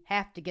that we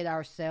have to get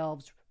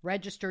ourselves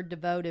registered to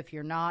vote if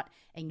you're not,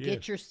 and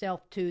get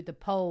yourself to the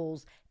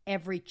polls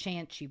every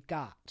chance you've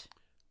got.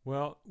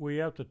 Well, we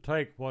have to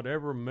take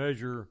whatever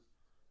measure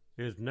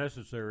is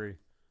necessary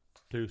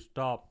to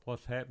stop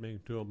what's happening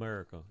to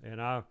America.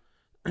 And I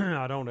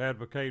don't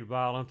advocate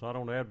violence. I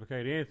don't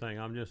advocate anything.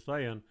 I'm just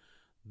saying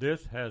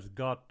this has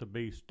got to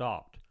be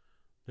stopped.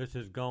 This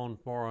has gone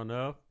far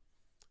enough.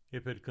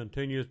 If it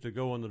continues to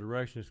go in the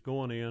direction it's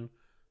going in,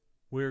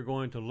 we're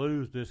going to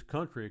lose this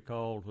country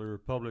called the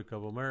Republic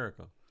of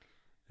America.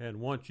 And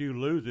once you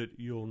lose it,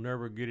 you'll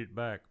never get it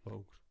back,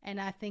 folks.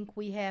 And I think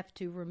we have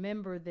to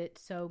remember that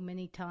so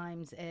many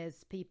times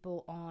as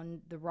people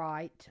on the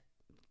right,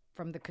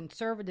 from the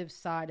conservative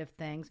side of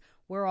things,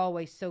 we're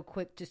always so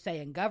quick to say,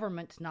 and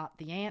government's not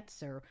the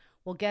answer.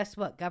 Well, guess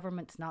what?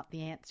 Government's not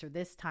the answer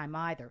this time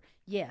either.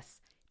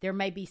 Yes, there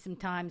may be some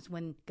times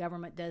when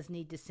government does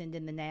need to send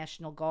in the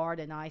National Guard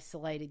in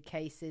isolated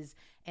cases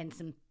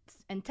and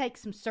take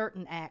some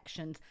certain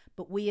actions,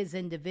 but we as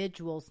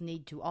individuals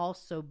need to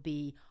also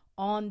be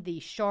on the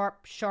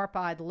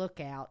sharp-eyed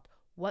lookout.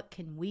 What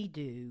can we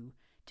do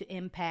to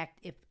impact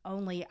if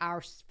only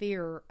our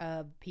sphere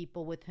of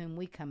people with whom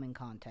we come in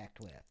contact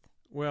with?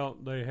 Well,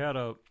 they had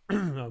a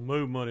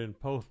movement in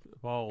Post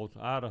Falls,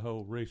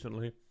 Idaho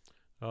recently.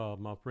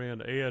 My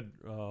friend Ed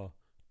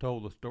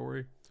told the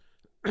story.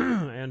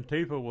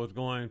 Antifa was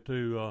going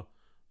to,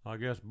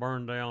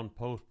 burn down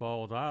Post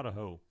Falls,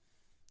 Idaho.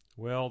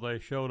 Well, they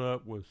showed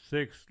up with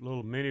 6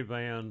 little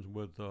minivans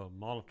with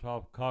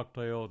Molotov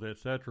cocktails,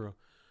 etc.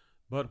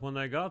 But when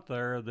they got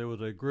there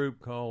was a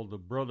group called the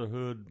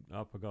Brotherhood.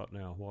 I forgot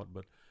now what,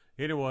 but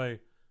anyway,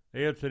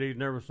 Ed said he'd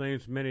never seen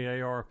so many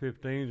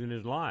AR-15s in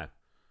his life.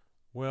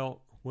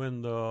 Well,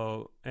 when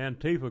the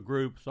Antifa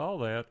group saw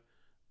that,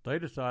 they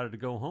decided to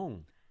go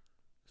home.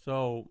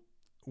 So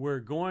we're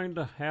going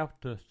to have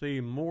to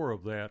see more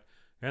of that.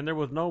 And there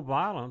was no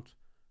violence.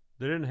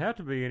 There didn't have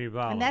to be any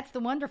violence. And that's the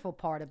wonderful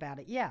part about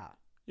it, yeah.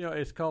 Yeah,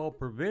 it's called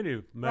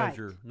preventive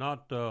measure,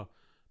 not.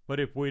 But But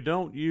if we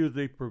don't use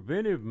the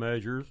preventive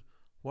measures,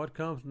 what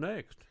comes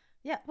next?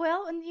 Yeah,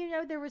 well, and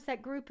there was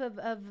that group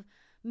of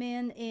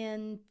men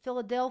in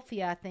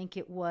Philadelphia, I think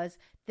it was,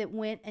 that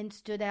went and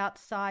stood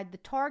outside the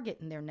Target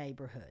in their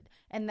neighborhood.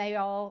 And they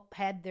all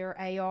had their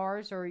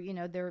ARs or,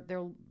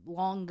 their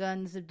long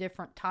guns of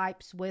different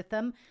types with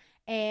them.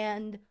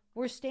 And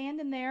we're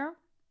standing there,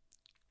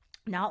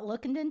 not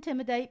looking to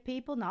intimidate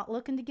people, not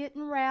looking to get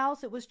in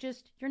rows. It was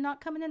just, you're not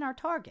coming in our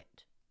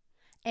Target.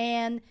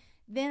 And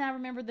then I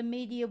remember the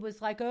media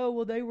was like, oh,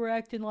 well, they were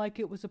acting like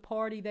it was a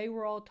party. They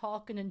were all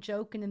talking and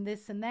joking and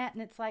this and that.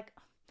 And it's like,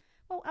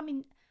 well, I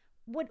mean,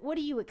 what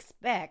do you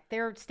expect?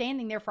 They're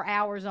standing there for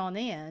hours on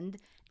end.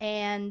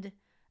 And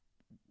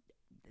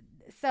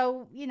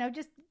so,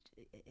 just,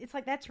 it's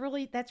like, that's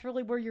really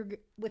where you're,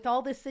 with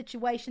all this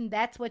situation,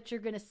 that's what you're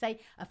going to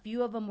say. A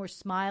few of them were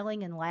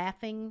smiling and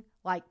laughing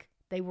like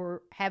they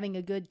were having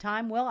a good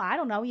time. Well, I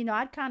don't know.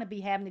 I'd kind of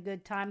be having a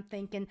good time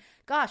thinking,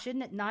 gosh,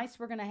 isn't it nice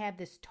we're going to have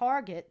this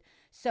Target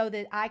so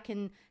that I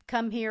can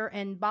come here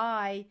and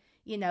buy,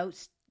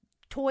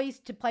 toys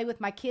to play with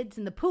my kids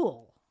in the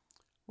pool.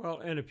 Well,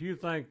 and if you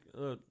think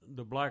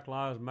the Black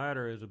Lives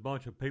Matter is a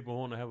bunch of people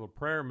wanting to have a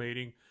prayer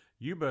meeting,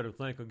 you better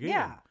think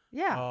again.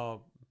 Yeah.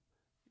 I'll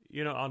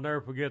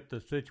never forget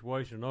the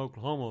situation in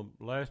Oklahoma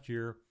last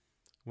year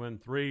when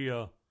 3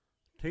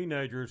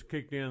 teenagers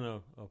kicked in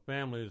a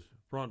family's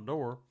front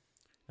door,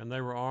 and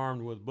they were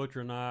armed with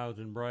butcher knives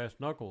and brass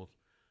knuckles.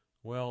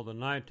 Well, the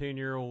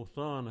 19-year-old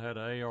son had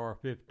an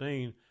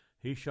AR-15.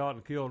 He shot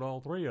and killed all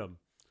 3 of them.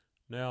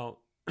 Now,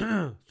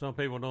 some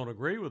people don't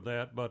agree with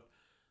that, but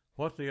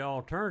what's the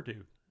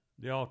alternative?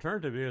 The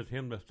alternative is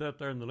him to sit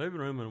there in the living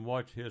room and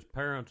watch his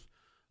parents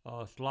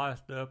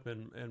sliced up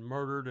and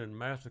murdered and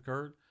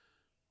massacred.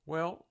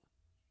 Well,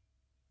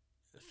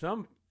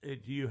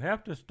 you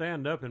have to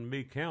stand up and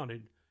be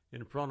counted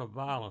in front of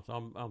violence.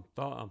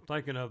 I'm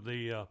thinking of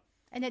the.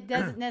 And it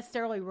doesn't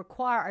necessarily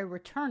require a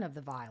return of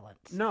the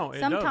violence. No,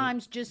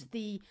 sometimes just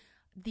the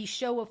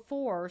show of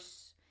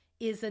force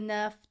is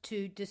enough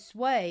to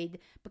dissuade,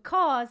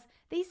 because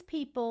these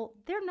people,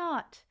 they're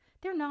not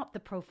the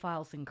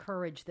profiles in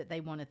courage that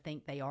they want to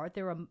think they are.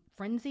 They're a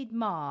frenzied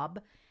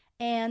mob,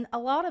 and a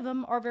lot of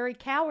them are very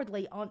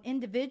cowardly. On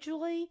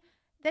individually,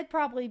 they'd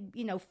probably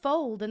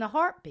fold in a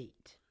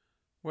heartbeat.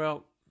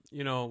 Well,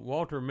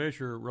 Walter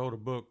Mischer wrote a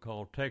book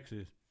called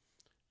Texas,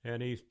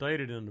 and he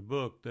stated in the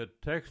book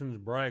that Texans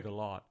brag a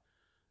lot,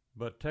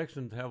 but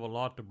Texans have a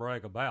lot to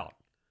brag about.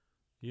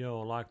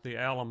 Like the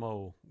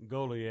Alamo,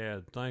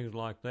 Goliad, things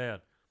like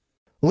that.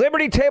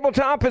 Liberty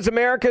Tabletop is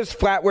America's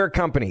flatware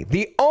company,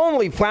 the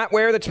only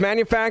flatware that's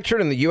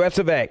manufactured in the US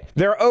of A.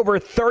 There are over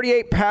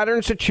 38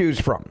 patterns to choose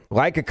from.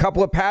 Like a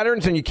couple of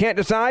patterns and you can't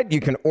decide,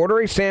 you can order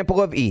a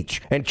sample of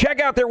each. And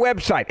check out their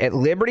website at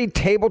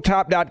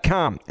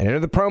libertytabletop.com and enter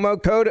the promo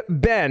code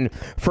BEN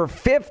for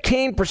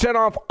 15%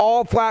 off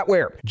all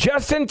flatware.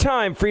 Just in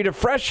time for you to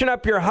freshen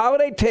up your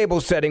holiday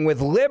table setting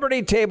with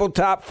Liberty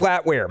Tabletop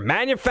flatware,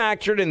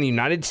 manufactured in the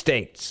United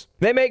States.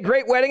 They make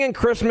great wedding and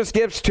Christmas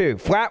gifts too,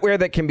 flatware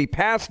that can be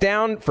passed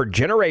down for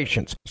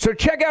generations. So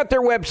check out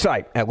their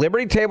website at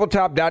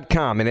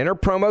libertytabletop.com and enter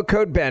promo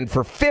code BEN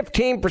for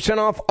 15%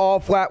 off all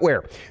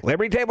flatware.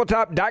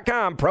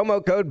 libertytabletop.com,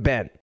 promo code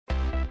BEN.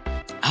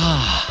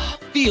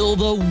 Feel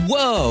the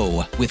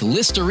whoa with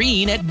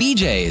Listerine at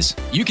BJ's.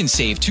 You can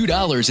save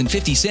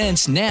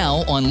 $2.50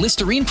 now on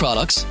Listerine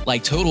products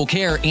like Total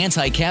Care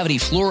Anti-Cavity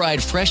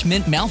Fluoride Fresh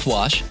Mint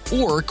Mouthwash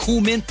or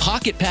Cool Mint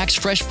Pocket Packs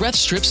Fresh Breath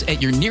Strips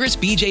at your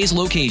nearest BJ's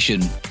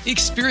location.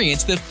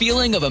 Experience the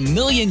feeling of a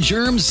million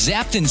germs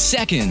zapped in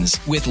seconds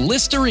with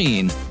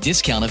Listerine.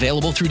 Discount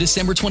available through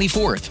December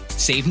 24th.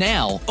 Save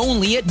now,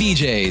 only at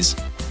BJ's.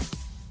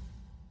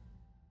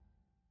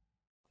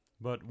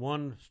 But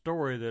one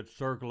story that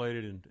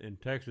circulated in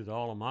Texas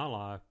all of my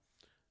life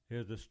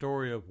is the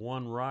story of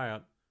one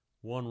riot,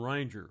 one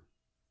ranger.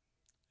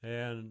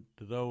 And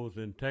to those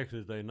in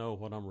Texas, they know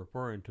what I'm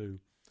referring to.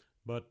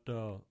 But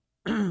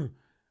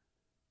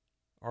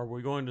are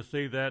we going to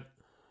see that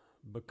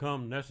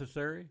become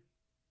necessary?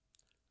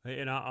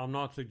 And I'm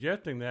not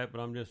suggesting that, but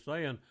I'm just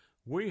saying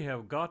we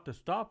have got to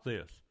stop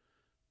this.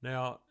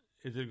 Now,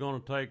 is it going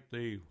to take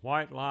the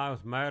White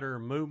Lives Matter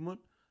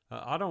movement?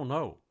 I don't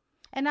know.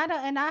 And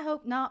I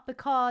hope not,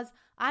 because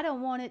I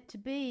don't want it to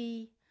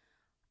be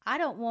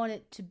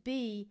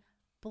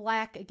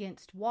black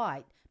against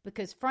white,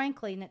 because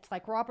frankly, and it's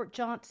like Robert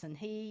Johnson,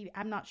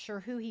 I'm not sure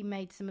who he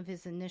made some of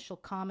his initial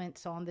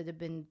comments on that have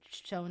been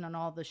shown on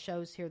all the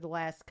shows here the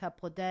last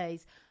couple of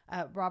days.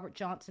 Robert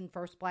Johnson,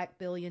 first black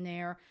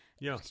billionaire,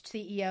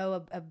 CEO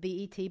of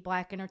BET,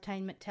 Black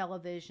Entertainment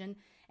Television.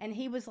 And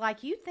he was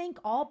like, you think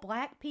all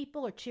black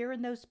people are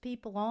cheering those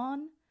people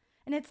on?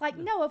 And it's like,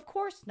 no, of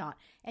course not.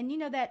 And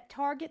that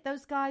Target,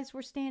 those guys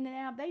were standing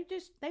out. They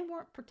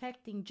weren't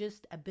protecting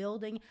just a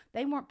building.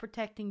 They weren't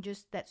protecting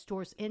just that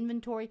store's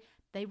inventory.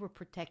 They were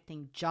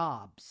protecting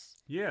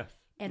jobs. Yes.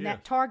 And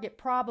that Target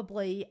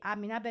probably, I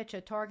bet you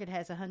Target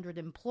has 100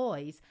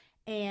 employees,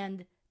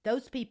 and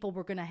those people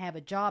were going to have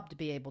a job to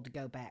be able to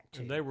go back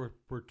to. And they were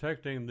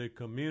protecting the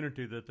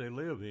community that they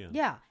live in.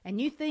 Yeah, and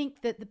you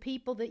think that the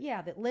people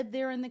that live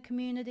there in the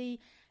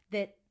community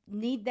that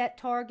need that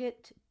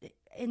target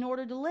in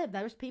order to live,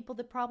 there's people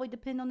that probably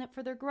depend on it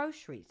for their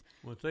groceries.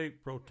 Well, see,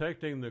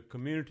 protecting the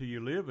community you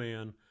live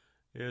in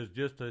is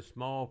just a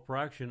small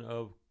fraction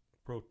of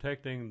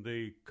protecting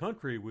the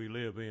country we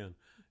live in.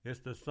 It's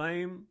the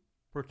same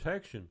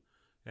protection,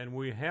 and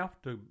we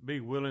have to be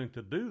willing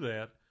to do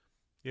that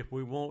if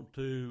we want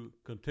to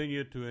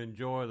continue to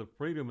enjoy the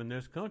freedom in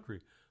this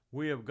country.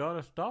 We have got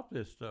to stop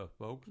this stuff,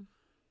 folks.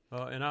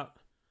 And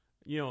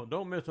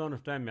don't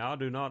misunderstand me. I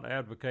do not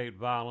advocate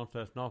violence.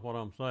 That's not what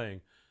I'm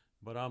saying.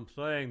 But I'm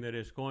saying that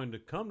it's going to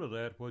come to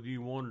that whether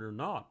you want it or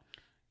not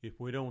if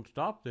we don't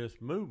stop this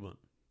movement.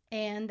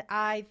 And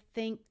I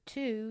think,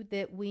 too,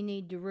 that we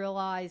need to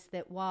realize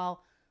that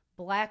while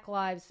Black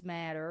Lives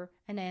Matter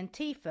and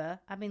Antifa,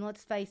 I mean,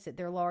 let's face it,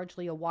 they're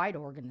largely a white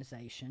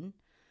organization,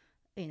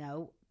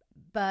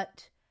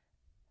 but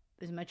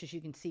as much as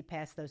you can see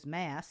past those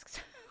masks,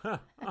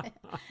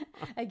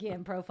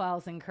 again,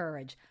 profiles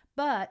encourage.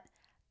 But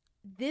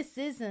this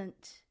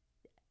isn't,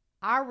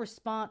 our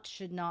response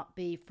should not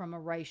be from a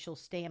racial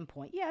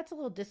standpoint. Yeah, it's a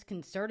little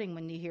disconcerting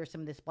when you hear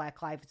some of this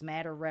Black Lives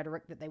Matter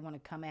rhetoric that they want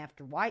to come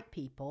after white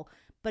people.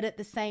 But at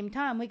the same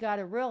time, we got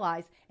to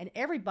realize, and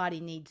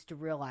everybody needs to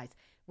realize,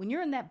 when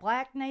you're in that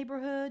black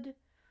neighborhood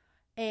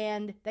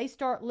and they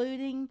start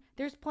looting,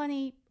 there's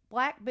plenty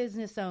black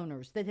business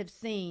owners that have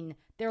seen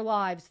their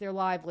lives, their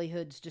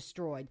livelihoods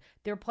destroyed,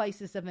 their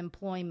places of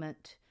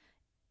employment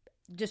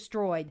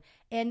destroyed.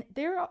 And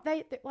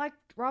they like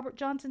Robert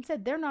Johnson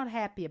said, they're not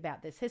happy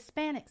about this.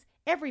 Hispanics,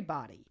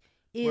 everybody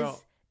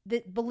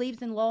that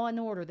believes in law and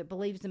order, that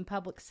believes in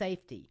public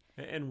safety.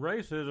 And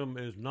racism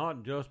is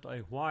not just a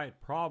white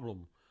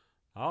problem.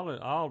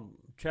 I'll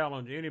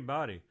challenge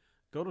anybody.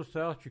 Go to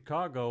South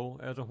Chicago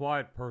as a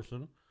white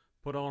person,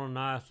 put on a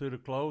nice suit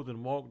of clothes,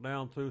 and walk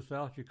down through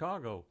South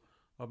Chicago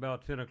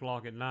about 10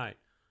 o'clock at night.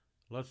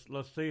 Let's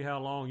see how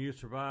long you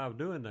survive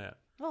doing that.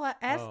 Well,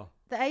 ask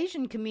the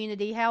Asian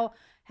community how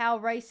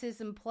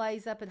racism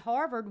plays up at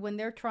Harvard when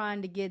they're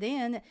trying to get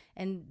in,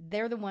 and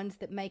they're the ones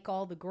that make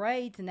all the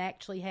grades and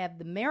actually have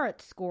the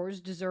merit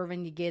scores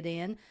deserving to get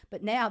in.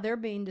 But now they're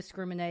being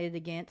discriminated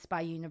against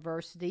by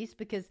universities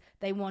because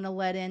they want to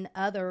let in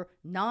other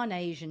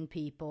non-Asian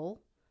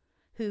people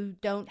who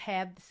don't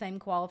have the same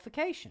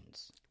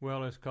qualifications.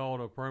 Well, it's called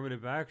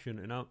affirmative action,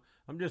 and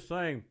I'm just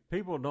saying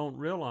people don't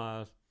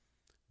realize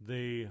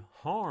the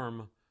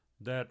harm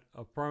that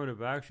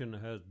affirmative action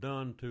has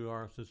done to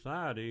our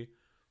society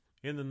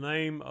in the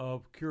name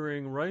of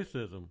curing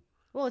racism.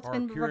 Well, it's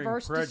been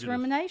reverse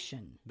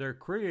discrimination. They're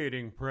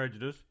creating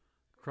prejudice,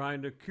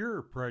 trying to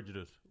cure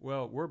prejudice.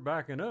 Well, we're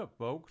backing up,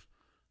 folks.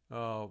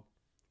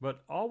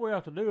 But all we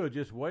have to do is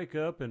just wake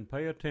up and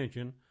pay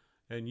attention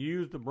and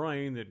use the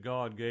brain that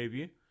God gave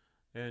you,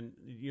 and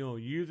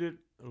use it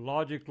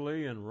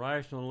logically and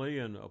rationally,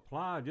 and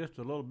apply just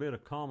a little bit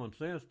of common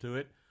sense to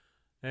it.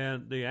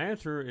 And the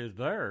answer is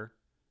there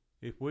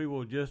if we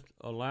will just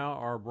allow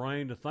our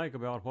brain to think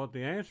about what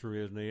the answer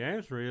is. And the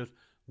answer is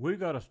we've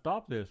got to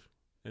stop this,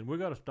 and we've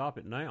got to stop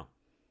it now.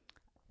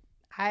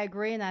 I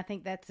agree, and I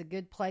think that's a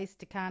good place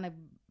to kind of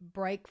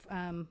break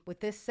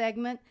with this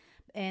segment.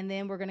 And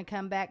then we're going to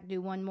come back and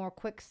do one more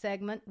quick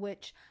segment,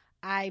 which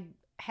I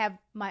have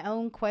my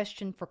own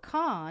question for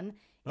Con,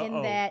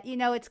 in that,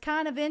 it's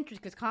kind of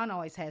interesting because Con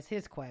always has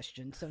his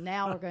question. So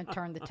now we're going to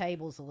turn the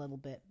tables a little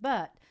bit.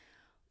 But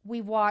we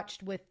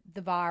watched with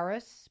the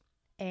virus,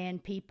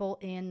 and people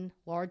in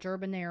large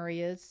urban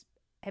areas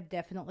have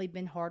definitely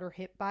been harder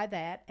hit by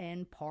that.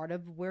 And part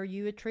of where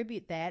you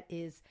attribute that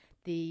is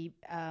the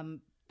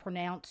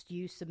pronounced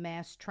use of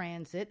mass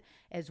transit,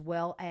 as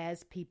well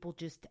as people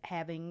just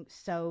having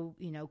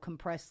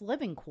compressed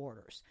living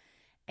quarters.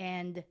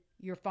 And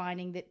you're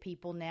finding that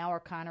people now are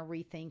kind of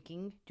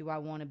rethinking, do I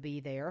want to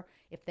be there?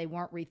 If they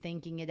weren't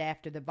rethinking it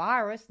after the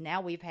virus, now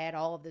we've had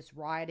all of this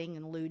rioting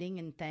and looting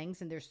and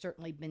things, and there's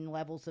certainly been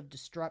levels of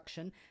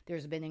destruction.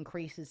 There's been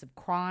increases of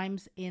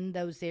crimes in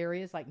those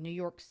areas, like New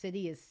York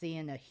City is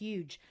seeing a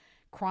huge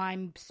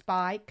crime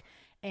spike.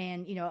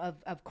 And,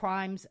 of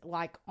crimes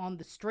like on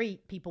the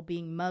street, people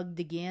being mugged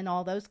again,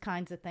 all those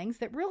kinds of things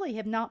that really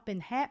have not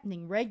been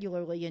happening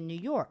regularly in New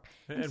York.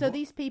 And so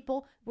these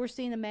people, we're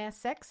seeing a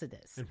mass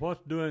exodus. And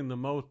what's doing the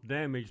most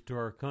damage to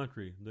our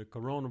country, the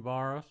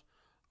coronavirus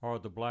or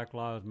the Black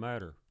Lives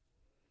Matter?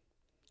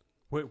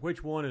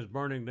 Which one is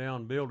burning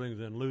down buildings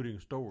and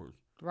looting stores?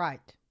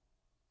 Right.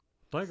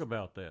 Think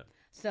about that.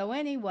 So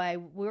anyway,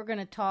 we're going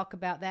to talk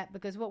about that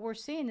because what we're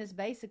seeing is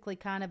basically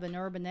kind of an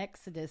urban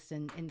exodus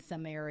in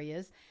some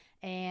areas,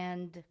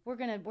 and we're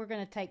going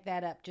to take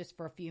that up just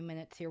for a few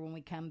minutes here when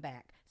we come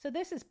back. So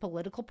this is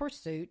Political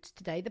Pursuits.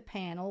 Today the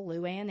panel,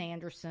 Lou Ann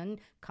Anderson,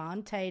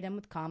 Con Tatum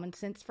with Common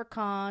Sense for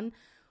Con.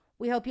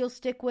 We hope you'll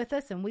stick with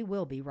us, and we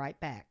will be right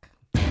back.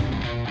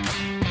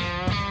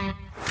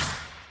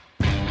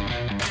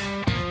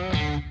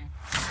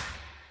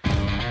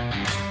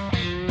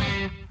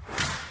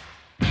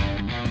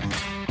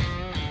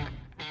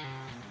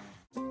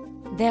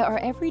 There are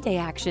everyday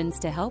actions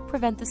to help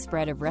prevent the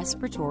spread of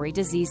respiratory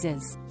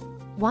diseases.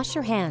 Wash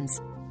your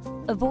hands.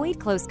 Avoid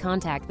close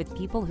contact with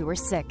people who are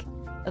sick.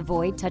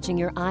 Avoid touching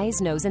your eyes,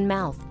 nose, and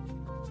mouth.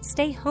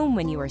 Stay home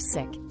when you are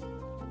sick.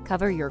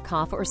 Cover your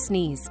cough or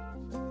sneeze.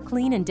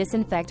 Clean and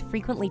disinfect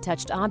frequently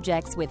touched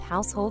objects with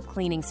household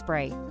cleaning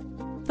spray.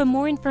 For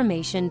more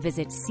information,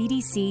 visit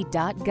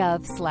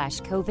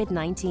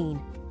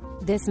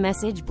cdc.gov/COVID-19. This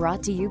message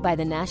brought to you by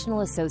the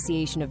National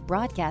Association of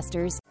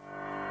Broadcasters.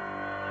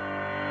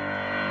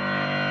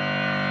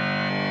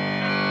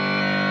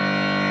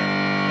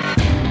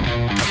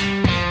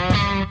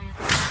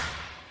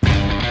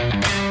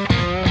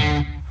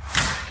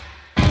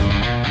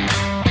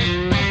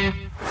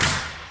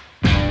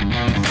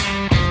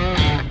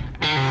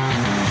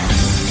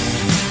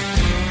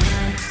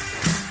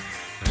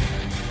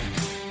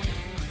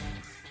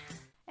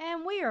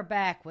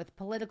 Back with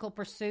Political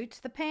Pursuits,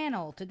 the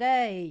panel.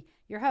 Today,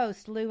 your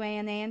host, Lou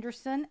Ann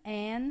Anderson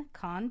and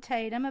Con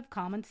Tatum of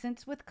Common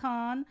Sense with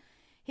Con,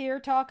 here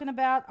talking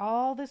about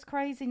all this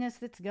craziness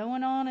that's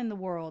going on in the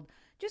world.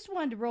 Just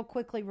wanted to real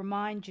quickly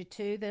remind you,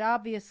 too, that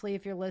obviously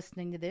if you're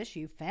listening to this,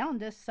 you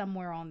found us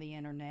somewhere on the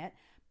internet,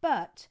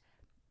 but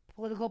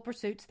Political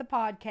Pursuits, the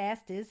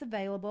podcast, is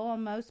available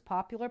on most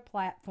popular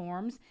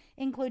platforms,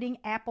 including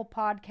Apple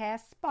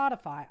Podcasts,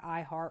 Spotify,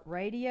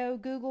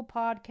 iHeartRadio, Google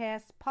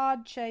Podcasts,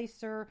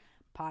 Podchaser,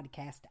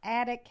 Podcast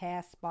Addict,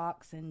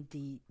 CastBox, and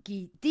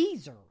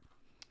Deezer.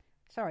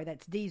 Sorry,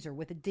 that's Deezer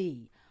with a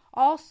D.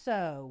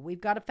 Also, we've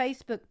got a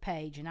Facebook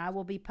page, and I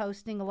will be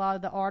posting a lot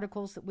of the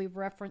articles that we've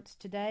referenced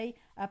today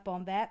up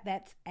on that.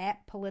 That's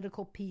at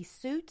Political Peace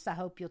Suits. I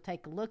hope you'll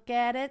take a look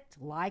at it,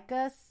 like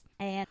us.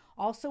 And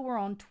also, we're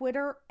on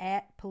Twitter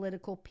at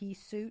Political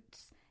Peace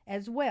Suits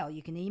as well.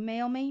 You can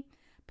email me,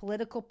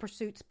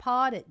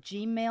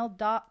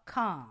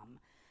 politicalpursuitspod@gmail.com.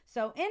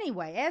 So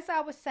anyway, as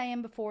I was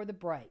saying before the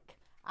break,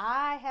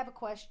 I have a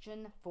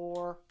question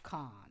for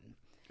Con.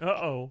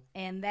 Uh-oh.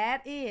 And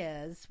that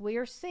is, we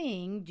are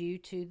seeing, due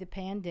to the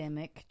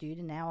pandemic, due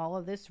to now all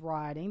of this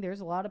rioting, there's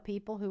a lot of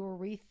people who are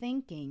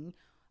rethinking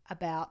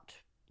about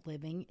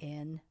living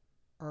in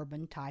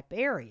urban-type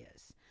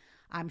areas.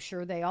 I'm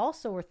sure they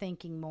also are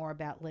thinking more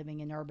about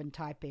living in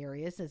urban-type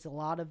areas, as a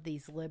lot of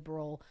these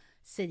liberal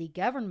city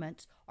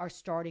governments are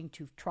starting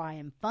to try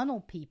and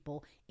funnel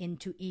people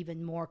into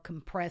even more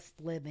compressed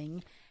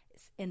living,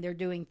 and they're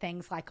doing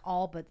things like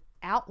all but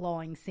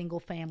outlawing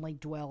single-family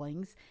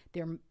dwellings.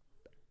 They're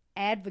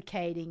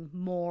advocating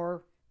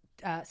more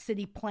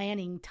city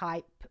planning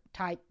type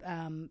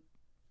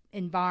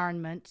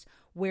environments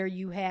where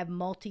you have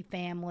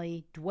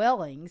multifamily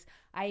dwellings.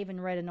 I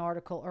even read an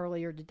article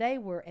earlier today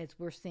where, as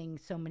we're seeing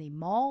so many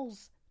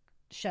malls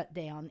shut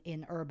down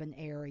in urban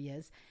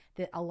areas,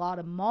 that a lot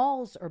of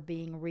malls are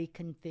being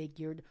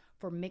reconfigured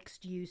for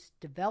mixed-use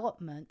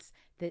developments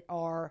that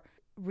are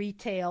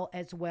retail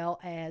as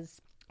well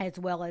as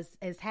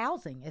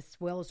housing, as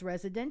well as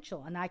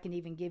residential. And I can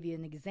even give you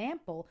an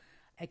example.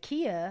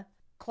 IKEA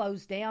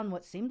closed down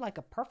what seemed like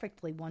a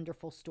perfectly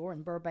wonderful store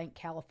in Burbank,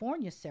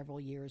 California several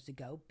years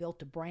ago,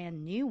 built a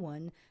brand new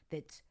one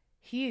that's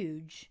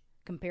huge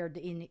compared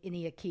to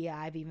any IKEA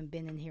I've even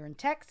been in here in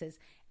Texas,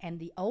 and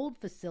the old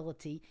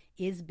facility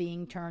is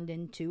being turned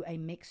into a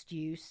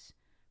mixed-use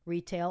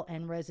retail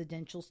and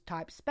residential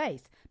type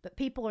space. But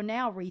people are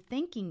now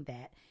rethinking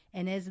that,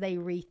 and as they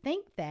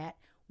rethink that,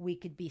 we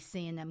could be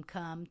seeing them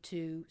come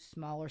to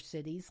smaller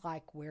cities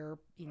like where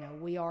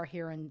we are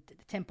here in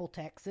Temple,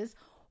 Texas,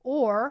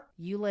 or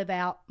you live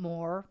out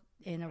more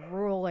in a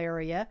rural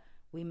area,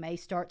 we may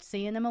start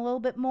seeing them a little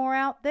bit more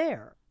out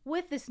there.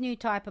 With this new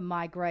type of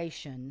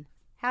migration,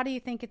 how do you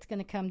think it's going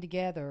to come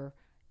together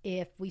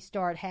if we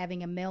start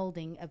having a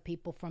melding of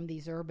people from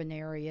these urban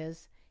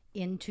areas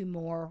into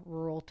more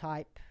rural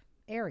type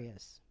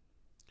areas?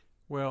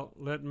 Well,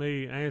 let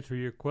me answer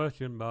your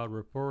question by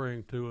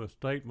referring to a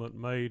statement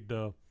made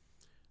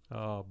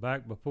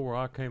back before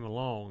I came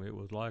along. It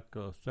was like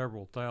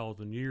several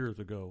thousand years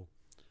ago.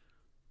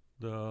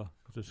 The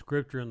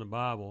scripture in the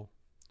Bible,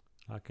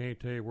 I can't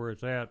tell you where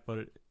it's at, but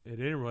at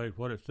any rate,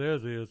 what it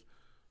says is,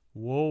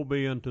 "Woe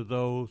be unto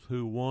those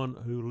who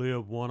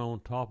live one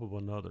on top of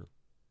another."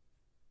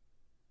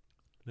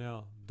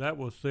 Now, that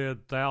was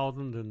said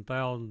thousands and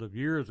thousands of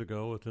years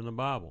ago. It's in the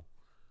Bible.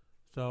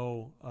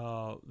 So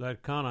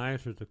that kind of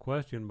answers the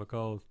question,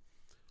 because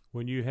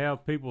when you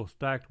have people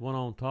stacked one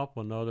on top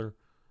of another,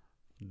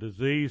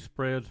 disease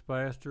spreads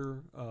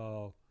faster.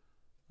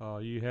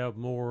 You have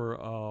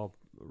more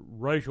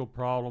racial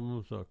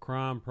problems,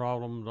 crime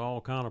problems, all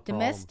kind of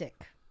problems.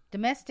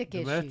 Domestic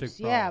issues. Problems.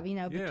 Yeah,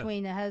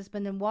 between a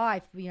husband and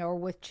wife, or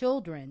with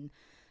children.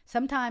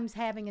 Sometimes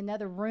having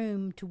another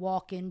room to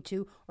walk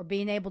into, or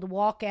being able to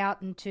walk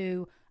out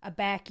into a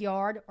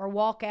backyard, or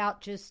walk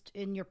out just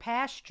in your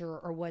pasture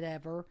or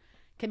whatever,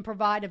 can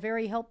provide a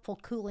very helpful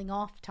cooling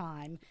off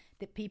time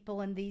that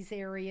people in these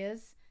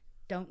areas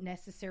don't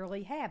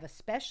necessarily have,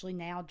 especially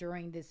now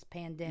during this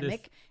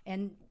pandemic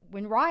and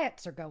when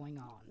riots are going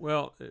on.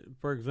 Well,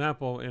 for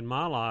example, in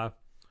my life,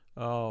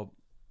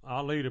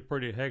 I lead a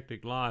pretty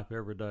hectic life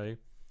every day,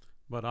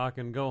 but I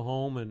can go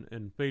home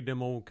and feed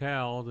them old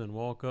cows and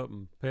walk up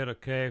and pet a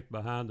calf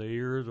behind the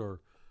ears or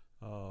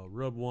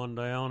rub one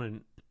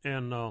down,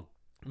 and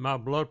my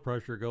blood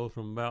pressure goes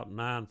from about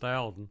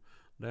 9,000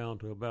 down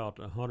to about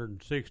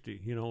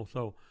 160.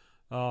 So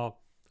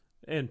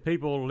and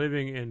people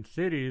living in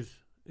cities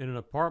in an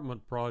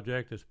apartment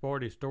project that's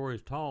 40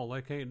 stories tall,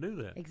 they can't do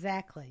that.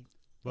 Exactly.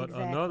 But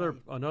exactly.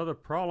 another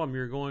problem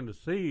you're going to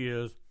see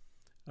is,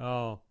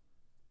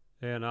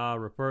 and I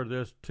refer to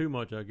this too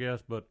much, I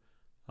guess, but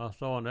I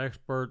saw an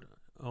expert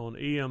on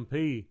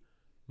EMP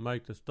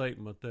make the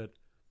statement that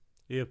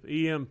if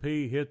EMP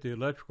hit the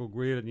electrical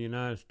grid in the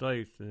United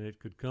States, and it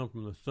could come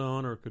from the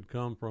sun or it could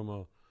come from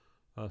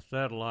a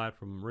satellite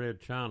from Red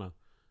China,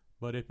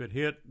 but if it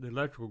hit the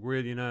electrical grid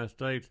of the United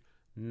States,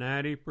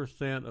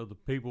 90% of the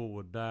people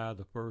would die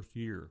the first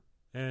year.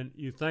 And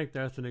you think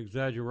that's an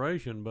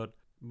exaggeration, but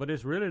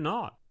it's really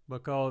not.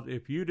 Because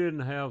if you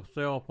didn't have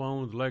cell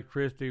phones,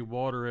 electricity,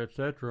 water,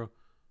 etc.,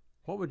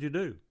 what would you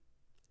do?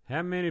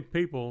 How many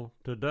people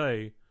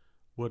today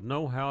would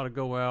know how to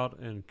go out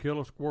and kill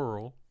a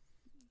squirrel,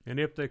 and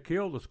if they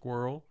killed the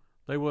squirrel,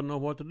 they wouldn't know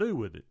what to do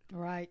with it?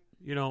 Right.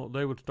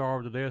 They would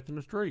starve to death in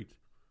the streets.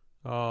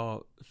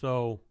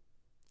 So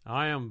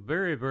I am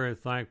very, very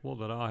thankful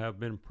that I have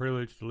been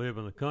privileged to live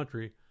in the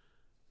country.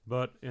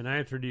 But in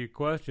answer to your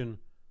question,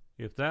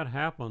 if that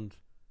happens,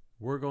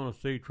 we're going to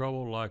see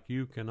trouble like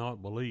you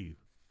cannot believe.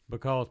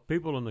 Because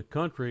people in the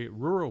country,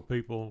 rural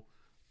people,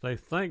 they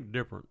think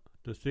different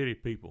to city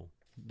people.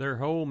 Their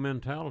whole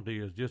mentality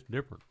is just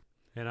different.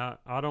 And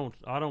I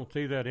don't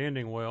see that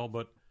ending well,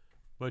 but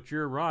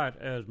you're right.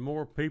 As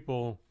more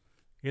people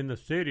in the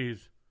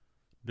cities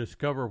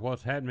discover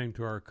what's happening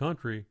to our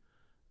country,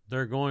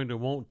 they're going to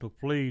want to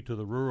flee to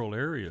the rural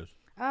areas.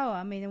 Oh,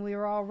 I mean, and we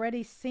were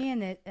already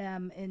seeing it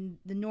in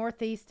the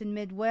Northeast and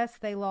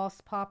Midwest. They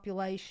lost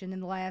population in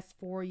the last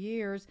 4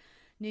 years.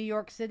 New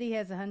York City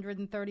has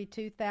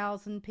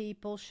 132,000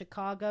 people.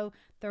 Chicago,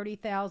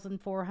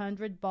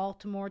 30,400.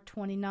 Baltimore,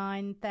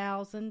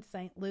 29,000.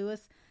 St.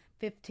 Louis,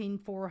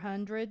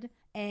 15,400.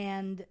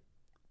 And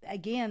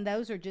again,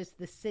 those are just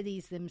the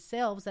cities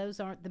themselves. Those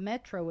aren't the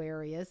metro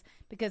areas,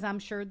 because I'm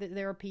sure that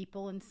there are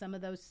people in some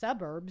of those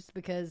suburbs,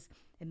 because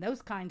in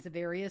those kinds of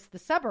areas, the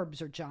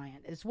suburbs are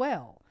giant as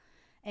well.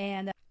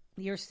 And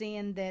you're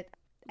seeing that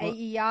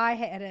AEI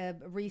had a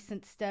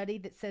recent study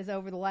that says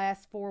over the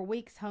last 4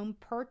 weeks, home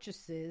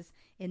purchases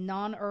in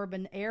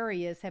non-urban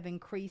areas have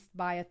increased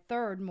by a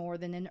third more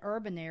than in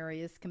urban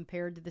areas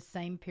compared to the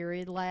same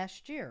period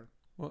last year.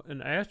 Well,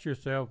 and ask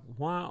yourself,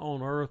 why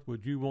on earth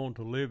would you want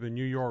to live in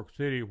New York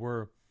City,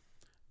 where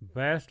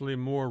vastly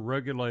more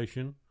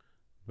regulation,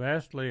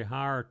 vastly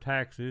higher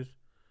taxes,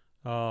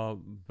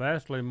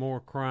 vastly more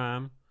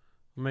crime?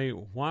 I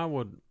mean, why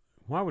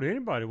would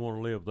anybody want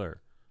to live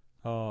there?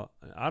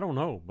 I don't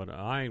know, but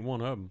I ain't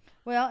one of them.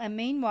 Well, and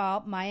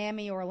meanwhile,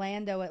 Miami,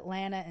 Orlando,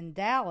 Atlanta, and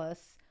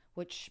Dallas,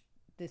 which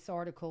this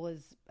article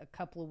is a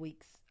couple of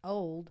weeks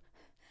old,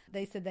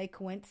 they said they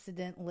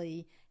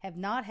coincidentally have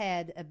not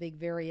had a big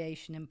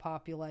variation in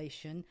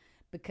population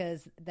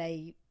because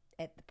they,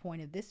 at the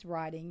point of this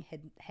writing,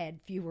 had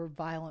fewer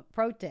violent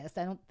protests.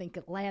 I don't think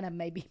Atlanta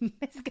maybe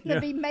is going to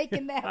be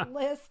making that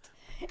list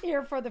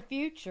here for the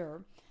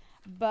future.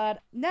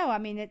 But no, I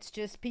mean, it's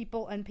just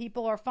people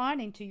are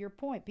finding, to your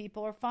point,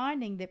 people are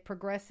finding that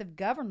progressive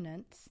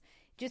governance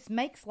just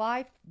makes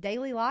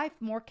daily life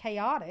more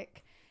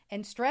chaotic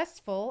and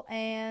stressful,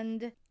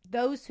 and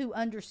those who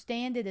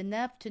understand it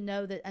enough to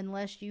know that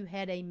unless you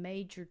had a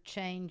major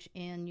change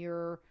in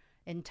your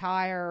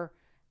entire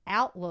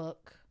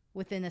outlook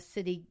within a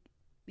city,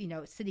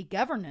 city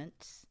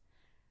governance,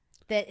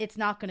 that it's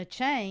not going to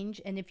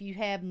change. And if you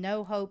have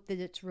no hope that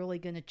it's really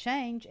going to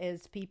change,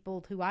 as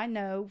people who I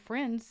know,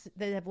 friends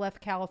that have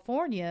left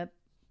California.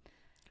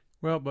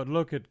 Well, but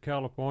look at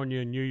California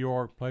and New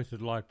York,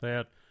 places like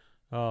that.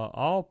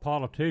 All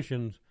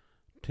politicians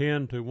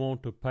tend to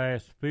want to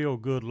pass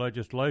feel-good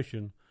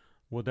legislation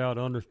without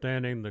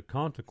understanding the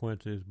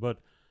consequences. But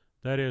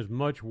that is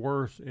much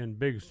worse in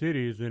big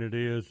cities than it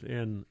is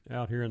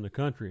out here in the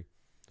country,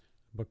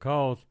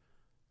 because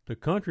the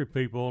country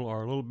people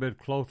are a little bit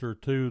closer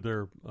to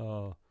their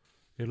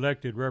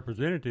elected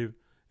representative,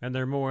 and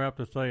they're more apt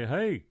to say,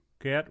 hey,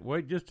 Cat,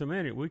 wait just a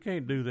minute, we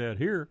can't do that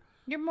here.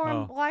 You're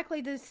more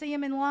likely to see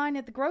them in line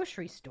at the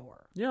grocery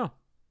store. Yeah.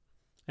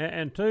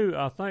 And two,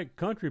 I think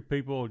country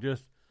people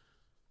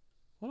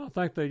I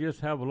think they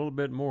just have a little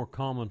bit more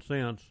common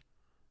sense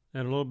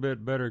and a little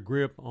bit better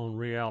grip on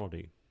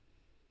reality.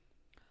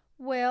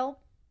 Well,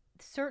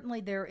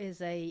 certainly there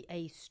is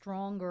a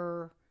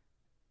stronger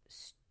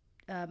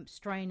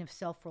strain of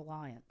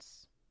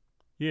self-reliance.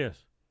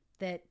 Yes.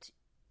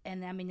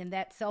 And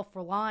that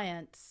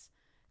self-reliance,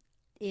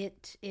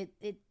 it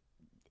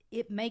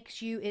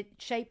makes you, it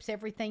shapes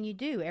everything you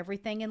do,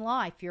 everything in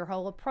life, your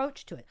whole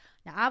approach to it.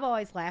 Now, I've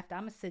always laughed.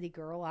 I'm a city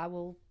girl. I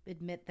will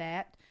admit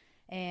that.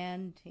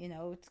 And,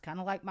 it's kind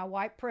of like my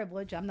white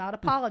privilege. I'm not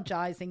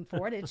apologizing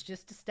for it. It's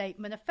just a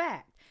statement of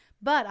fact.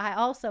 But I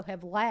also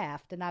have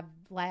laughed, and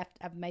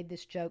I've made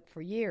this joke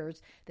for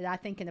years, that I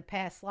think in a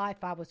past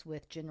life I was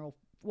with General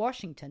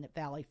Washington at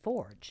Valley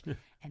Forge.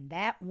 And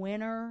that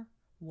winter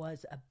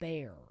was a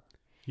bear.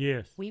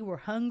 Yes. We were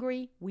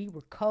hungry. We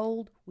were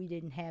cold. We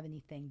didn't have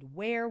anything to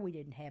wear. We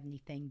didn't have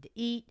anything to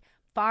eat.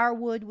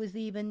 Firewood was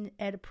even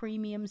at a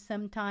premium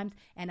sometimes.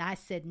 And I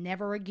said,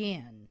 never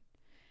again.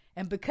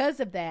 And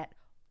because of that,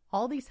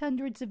 all these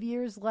hundreds of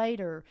years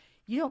later,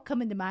 you don't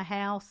come into my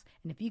house,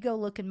 and if you go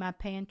look in my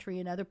pantry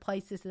and other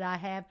places that I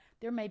have,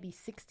 there may be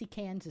 60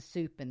 cans of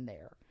soup in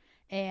there.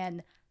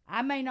 And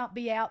I may not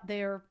be out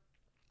there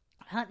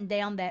hunting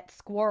down that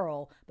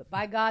squirrel, but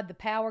by God, the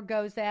power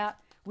goes out.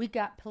 We've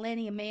got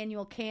plenty of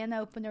manual can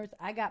openers.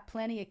 I got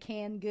plenty of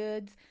canned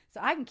goods.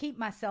 So I can keep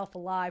myself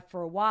alive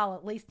for a while,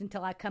 at least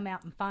until I come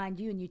out and find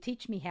you and you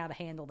teach me how to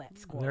handle that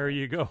squirrel. There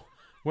you go.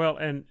 Well,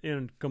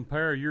 and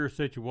compare your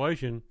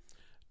situation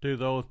to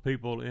those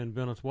people in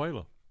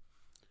Venezuela.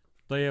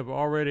 They have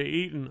already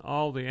eaten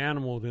all the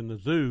animals in the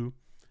zoo,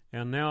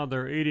 and now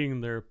they're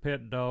eating their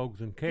pet dogs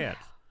and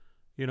cats.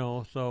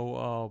 Yeah.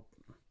 So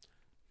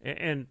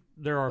and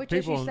there are Which,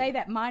 people. As you say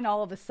that, mine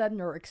all of a sudden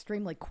are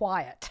extremely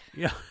quiet.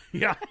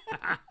 Yeah.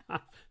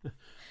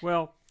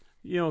 Well,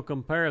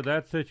 compare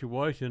that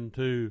situation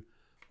to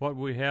what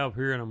we have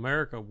here in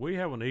America. We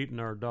haven't eaten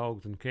our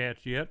dogs and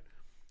cats yet,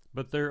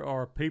 but there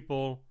are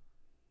people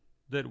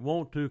that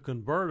want to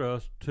convert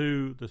us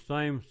to the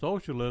same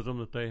socialism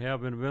that they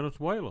have in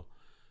Venezuela.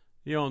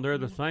 And they're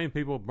the same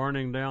people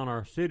burning down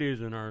our cities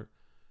and our,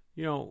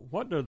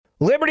 what does...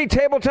 Liberty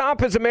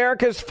Tabletop is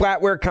America's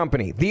flatware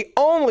company, the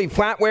only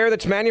flatware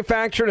that's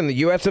manufactured in the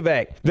US of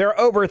A. There are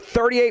over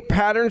 38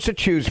 patterns to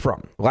choose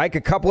from. Like a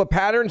couple of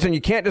patterns and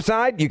you can't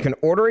decide, you can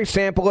order a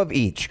sample of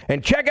each.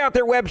 And check out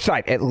their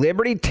website at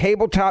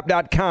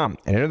libertytabletop.com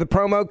and enter the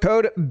promo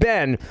code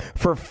BEN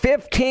for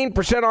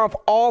 15% off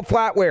all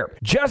flatware.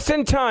 Just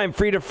in time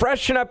for you to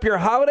freshen up your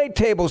holiday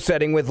table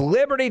setting with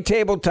Liberty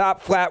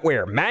Tabletop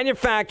flatware,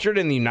 manufactured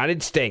in the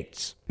United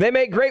States. They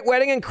make great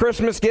wedding and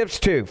Christmas gifts,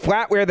 too.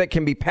 Flatware that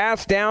can be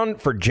passed down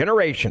for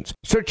generations.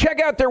 So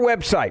check out their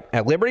website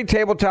at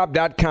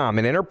libertytabletop.com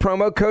and enter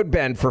promo code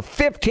BEN for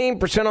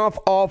 15% off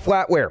all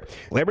flatware.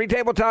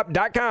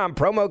 libertytabletop.com,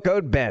 promo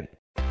code BEN.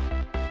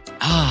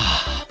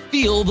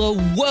 Feel the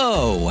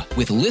whoa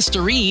with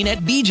Listerine at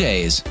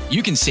BJ's.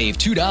 You can save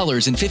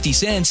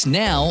 $2.50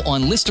 now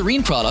on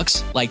Listerine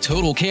products like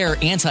Total Care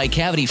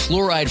Anti-Cavity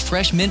Fluoride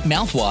Fresh Mint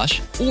Mouthwash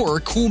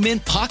or Cool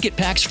Mint Pocket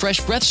Packs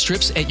Fresh Breath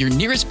Strips at your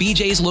nearest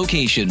BJ's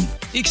location.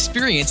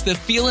 Experience the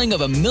feeling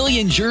of a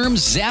million germs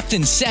zapped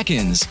in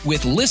seconds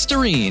with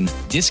Listerine.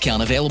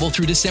 Discount available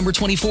through December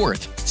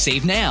 24th.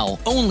 Save now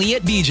only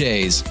at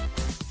BJ's.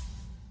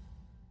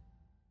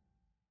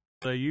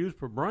 They use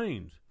for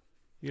brains.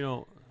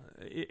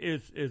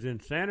 Is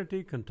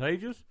insanity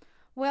contagious?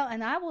 Well,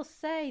 and I will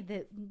say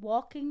that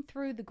walking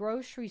through the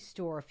grocery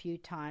store a few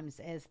times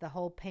as the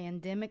whole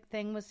pandemic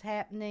thing was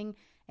happening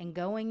and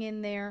going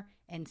in there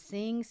and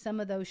seeing some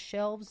of those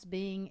shelves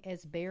being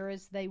as bare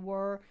as they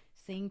were,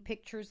 seeing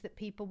pictures that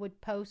people would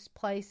post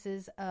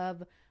places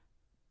of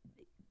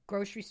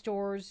grocery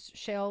stores,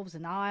 shelves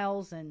and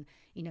aisles and,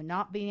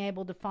 not being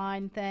able to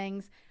find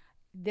things.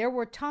 There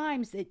were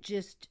times it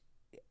just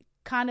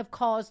kind of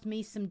caused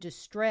me some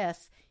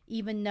distress,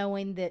 even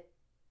knowing that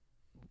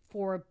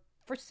for a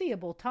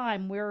foreseeable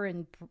time we're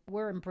in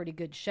pretty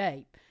good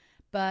shape,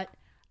 but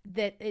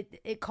that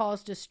it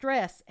caused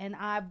distress. And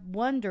I've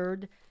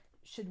wondered,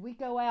 should we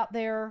go out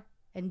there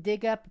and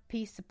dig up a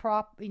piece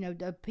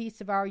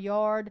of our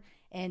yard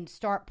and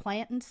start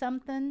planting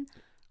something?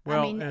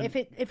 Well, I mean, if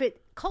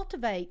it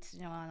cultivates,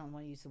 I don't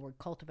want to use the word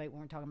cultivate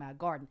when we're talking about a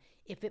garden.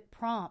 If it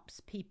prompts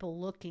people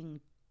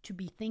looking to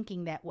be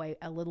thinking that way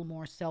a little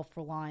more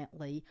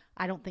self-reliantly,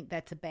 I don't think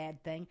that's a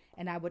bad thing.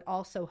 And I would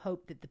also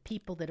hope that the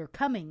people that are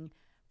coming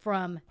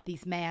from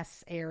these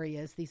mass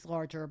areas, these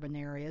large urban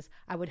areas,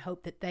 I would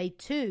hope that they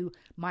too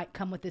might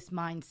come with this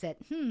mindset,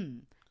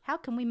 how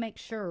can we make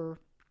sure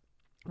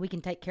we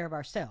can take care of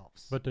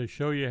ourselves? But to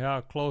show you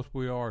how close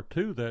we are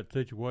to that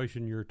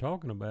situation you're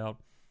talking about,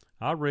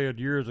 I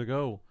read years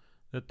ago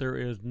that there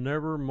is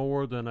never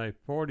more than a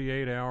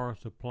 48-hour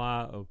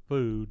supply of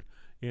food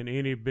in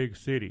any big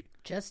city.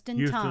 Just in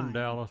Houston, time.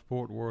 Dallas,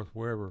 Fort Worth,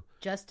 wherever.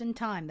 Just in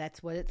time.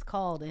 That's what it's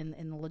called in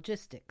the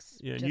logistics.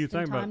 Yeah, just you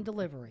think in time about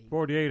delivery.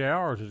 48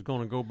 hours is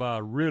going to go by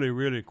really,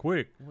 really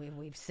quick.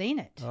 We've seen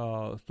it.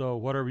 So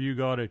whatever you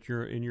got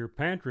in your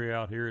pantry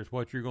out here is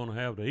what you're going to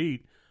have to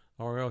eat,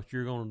 or else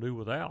you're going to do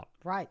without.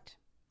 Right.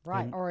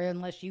 Or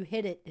unless you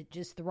hit it at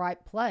just the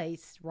right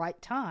place, right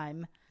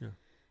time.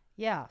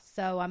 Yeah.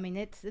 So I mean,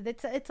 it's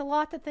a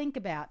lot to think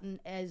about,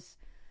 and as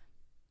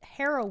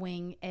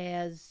harrowing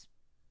as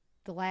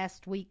the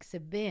last weeks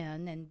have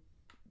been, and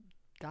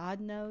God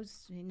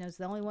knows, He knows,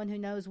 the only one who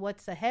knows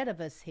what's ahead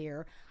of us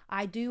here.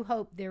 I do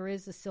hope there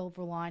is a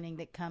silver lining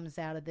that comes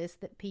out of this,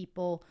 that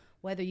people,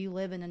 whether you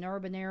live in an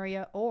urban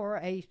area or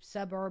a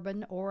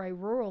suburban or a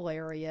rural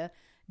area,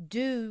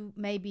 do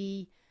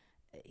maybe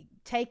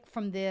take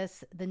from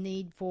this the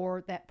need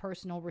for that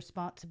personal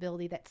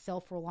responsibility, that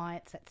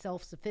self-reliance, that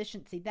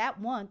self-sufficiency. That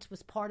once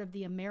was part of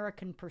the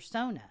American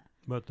persona.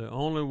 But the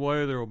only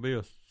way there will be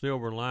a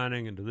silver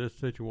lining into this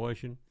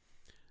situation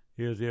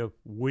is if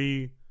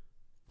we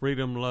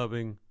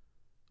freedom-loving,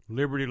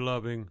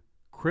 liberty-loving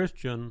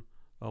Christian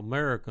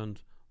Americans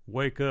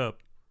wake up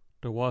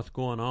to what's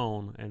going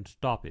on and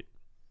stop it.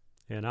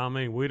 And I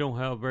mean, we don't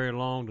have very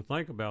long to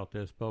think about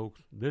this,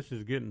 folks. This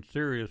is getting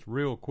serious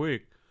real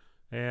quick.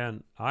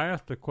 And I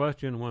asked a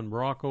question when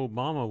Barack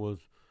Obama was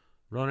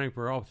running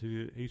for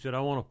office. He said, I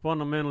want to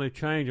fundamentally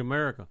change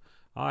America.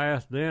 I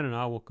asked then, and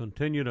I will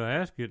continue to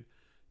ask it,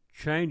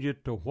 change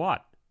it to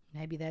what?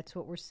 Maybe that's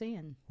what we're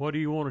seeing. What do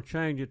you want to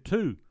change it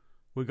to?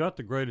 We got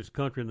the greatest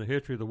country in the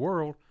history of the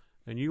world,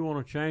 and you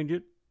want to change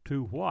it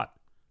to what?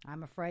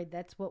 I'm afraid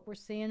that's what we're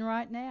seeing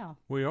right now.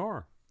 We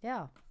are.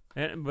 Yeah.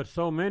 But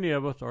so many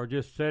of us are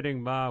just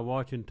sitting by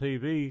watching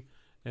TV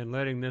and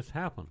letting this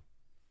happen.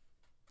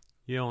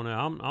 You know,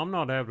 now I'm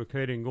not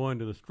advocating going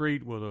to the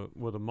street with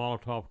a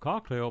Molotov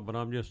cocktail, but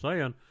I'm just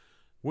saying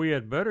we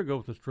had better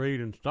go to the street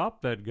and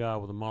stop that guy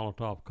with a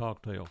Molotov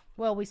cocktail.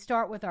 Well, we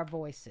start with our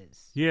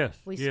voices. Yes.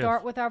 We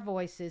start with our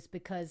voices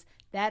because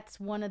that's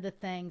one of the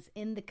things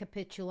in the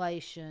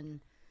capitulation.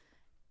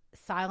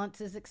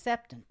 Silence is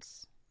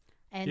acceptance.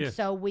 And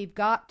so we've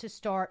got to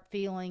start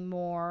feeling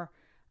more,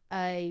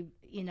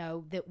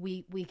 that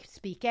we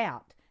speak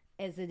out.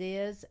 As it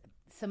is,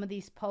 some of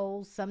these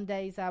polls, some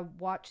days I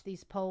watch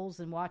these polls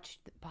and watch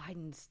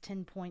Biden's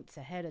 10 points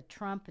ahead of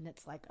Trump, and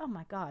it's like, oh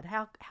my God,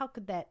 how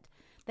could that?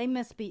 They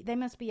must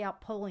be out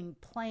polling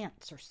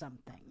plants or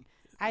something.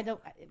 I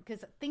don't,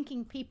 because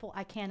thinking people,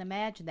 I can't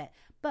imagine that.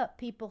 But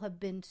people have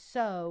been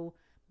so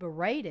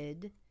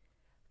berated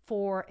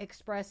for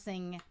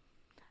expressing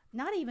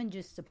not even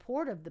just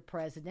support of the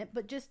president,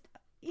 but just,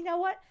 you know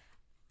what?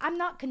 I'm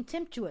not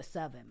contemptuous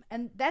of him.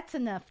 And that's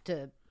enough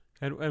to...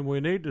 And we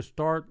need to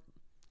start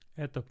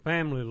at the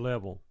family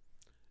level.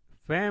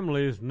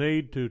 Families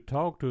need to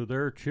talk to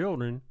their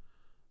children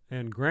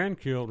and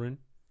grandchildren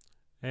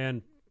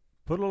and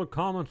put a little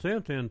common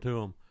sense into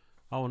them.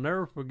 I will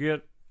never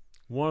forget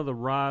one of the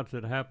riots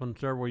that happened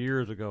several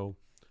years ago.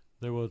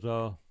 There was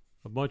a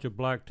bunch of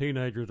black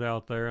teenagers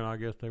out there, and I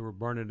guess they were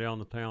burning down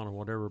the town or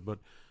whatever, but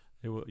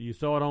you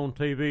saw it on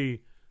TV.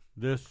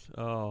 This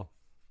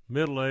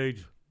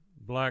middle-aged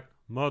black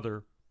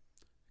mother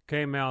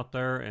came out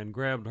there and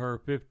grabbed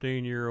her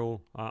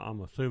 15-year-old,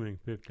 I'm assuming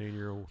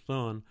 15-year-old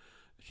son.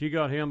 She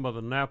got him by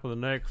the nape of the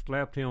neck,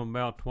 slapped him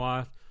about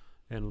twice,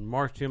 and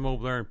marched him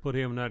over there and put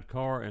him in that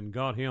car and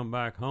got him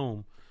back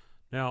home.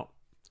 Now,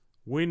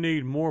 we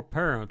need more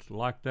parents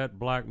like that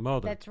black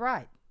mother. That's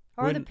right.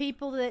 Or the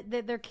people that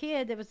their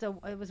kid, it was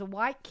a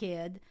white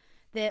kid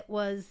that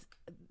was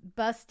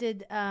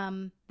busted.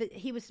 That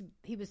he was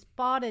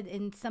spotted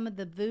in some of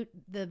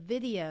the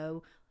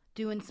video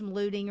doing some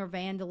looting or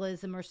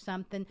vandalism or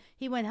something.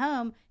 He went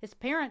home. His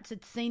parents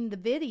had seen the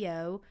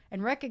video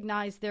and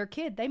recognized their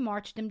kid. They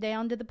marched him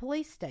down to the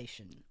police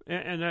station.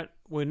 And that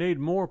we need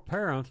more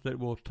parents that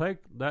will take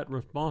that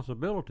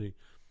responsibility.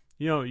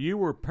 You know, you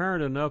were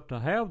parent enough to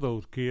have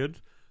those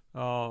kids.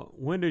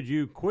 When did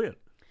you quit?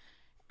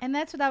 And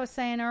that's what I was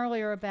saying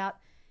earlier about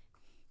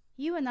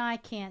you and I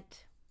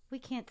we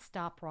can't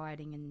stop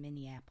rioting in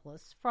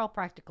Minneapolis for all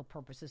practical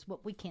purposes.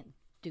 We can't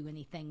do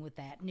anything with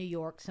that. New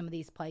York, some of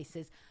these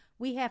places.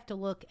 We have to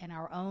look in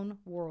our own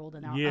world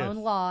and our own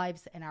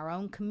lives and our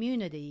own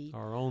community.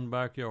 Our own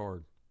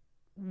backyard.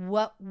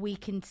 What we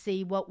can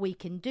see, what we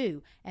can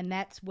do. And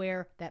that's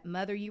where that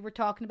mother you were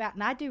talking about,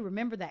 and I do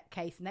remember that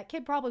case, and that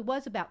kid probably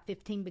was about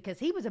 15 because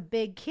he was a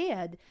big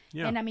kid.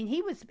 Yeah. And I mean,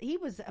 he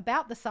was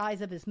about the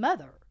size of his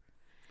mother.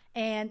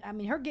 And I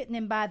mean, her getting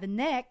him by the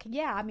neck,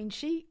 I mean,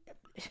 she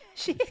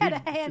had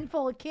a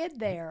handful of kid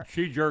there.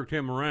 She jerked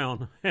him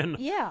around, and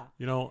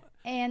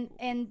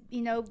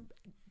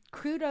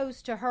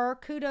kudos to her.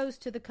 Kudos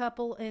to the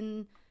couple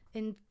in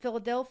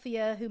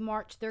Philadelphia who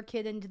marched their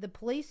kid into the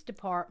police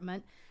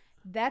department.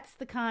 That's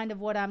the kind of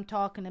what I'm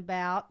talking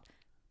about.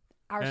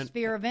 Our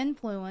sphere of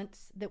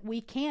influence that we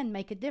can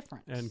make a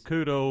difference. And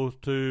kudos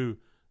to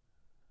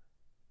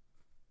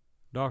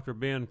Dr.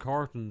 Ben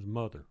Carson's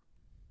mother.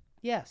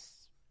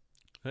 Yes.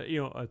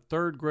 A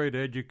third-grade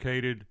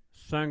educated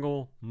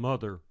single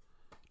mother.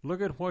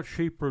 Look at what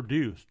she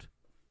produced.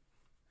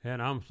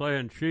 And I'm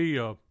saying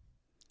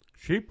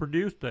she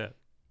produced that.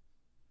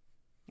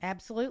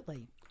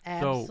 Absolutely.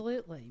 So,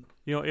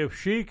 if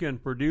she can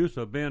produce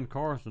a Ben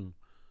Carson,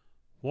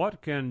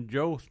 what can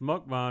Joe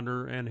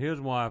Smuckbinder and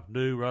his wife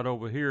do right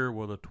over here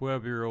with a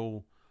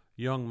 12-year-old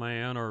young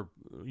man or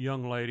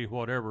young lady,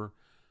 whatever,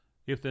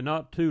 if they're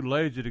not too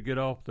lazy to get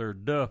off their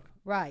duff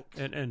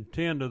and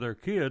tend to their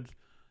kids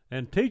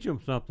and teach them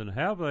something?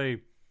 Have a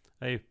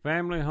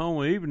family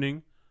home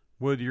evening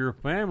with your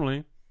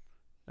family,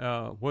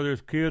 whether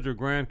it's kids or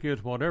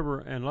grandkids, whatever,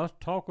 and let's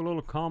talk a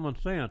little common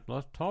sense.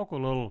 Let's talk a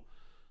little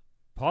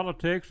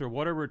politics or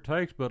whatever it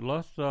takes, but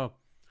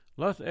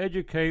let's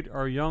educate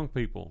our young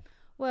people.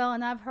 Well,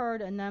 and I've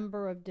heard a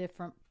number of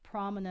different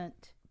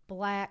prominent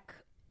black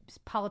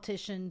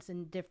politicians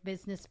and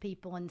business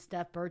people and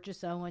stuff.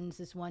 Burgess Owens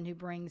is one who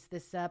brings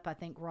this up. I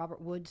think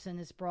Robert Woodson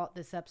has brought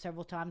this up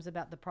several times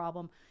about the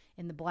problem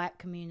in the black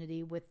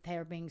community with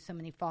there being so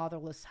many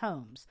fatherless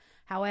homes.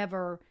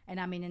 However, and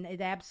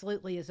it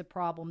absolutely is a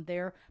problem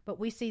there, but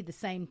we see the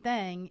same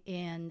thing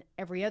in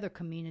every other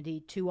community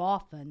too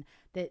often,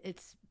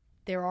 that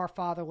there are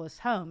fatherless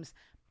homes.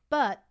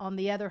 But on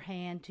the other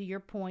hand, to your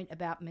point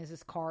about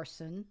Mrs.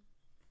 Carson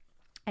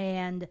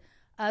and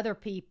other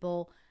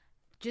people,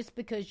 just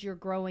because you're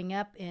growing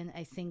up in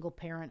a single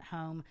parent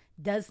home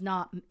it's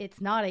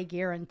not a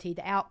guaranteed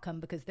outcome,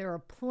 because there are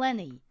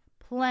plenty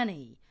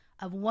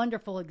of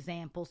wonderful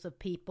examples of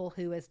people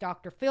who, as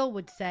Dr. Phil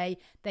would say,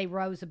 they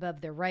rose above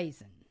their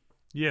raisin.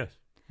 Yes.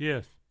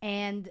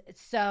 And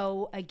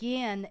so,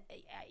 again,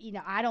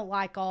 I don't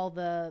like all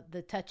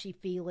the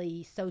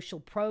touchy-feely social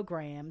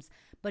programs,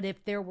 but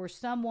if there were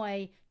some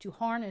way to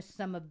harness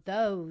some of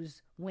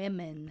those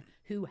women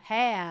who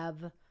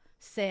have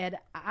said,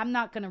 I'm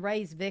not going to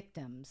raise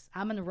victims.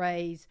 I'm going to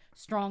raise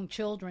strong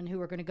children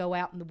who are going to go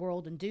out in the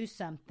world and do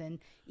something,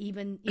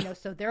 even,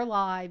 so their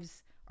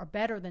lives are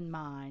better than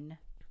mine.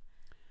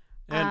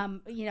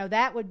 And,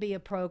 that would be a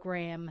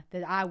program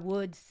that I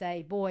would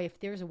say, boy, if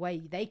there's a way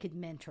they could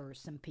mentor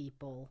some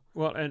people.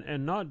 Well,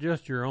 and not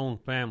just your own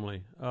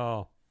family.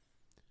 My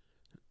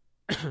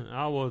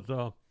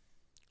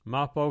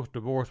folks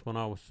divorced when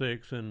I was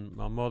 6, and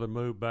my mother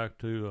moved back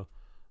to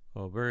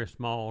a very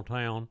small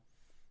town.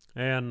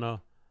 And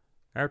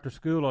after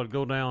school, I'd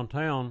go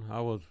downtown.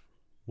 I was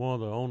one of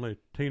the only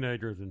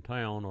teenagers in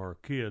town, or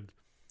kids.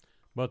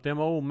 But them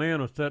old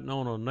men were sitting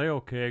on a nail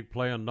keg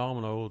playing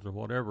dominoes or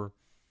whatever.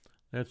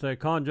 They'd say,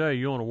 Conjay,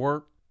 you want to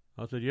work?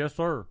 I said, yes,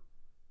 sir.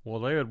 Well,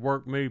 they would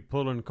work me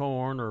pulling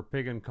corn or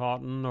picking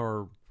cotton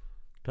or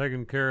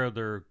taking care of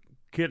their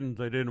kittens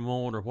they didn't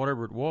want or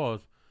whatever it was,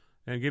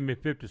 and give me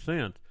 50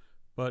 cents.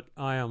 But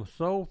I am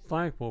so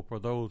thankful for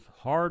those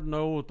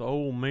hard-nosed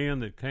old men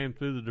that came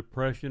through the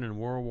Depression and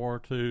World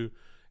War II,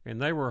 and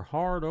they were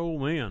hard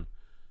old men.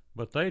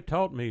 But they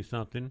taught me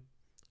something,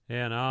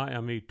 and I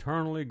am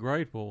eternally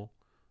grateful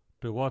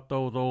to what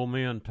those old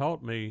men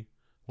taught me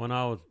when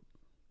I was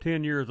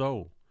 10 years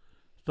old.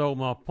 So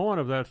my point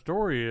of that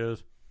story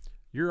is,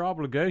 your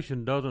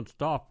obligation doesn't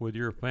stop with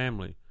your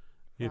family.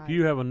 If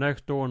you have a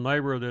next-door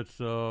neighbor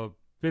that's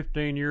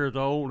 15 years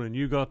old and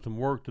you got some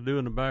work to do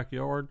in the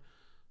backyard,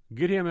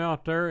 get him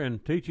out there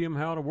and teach him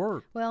how to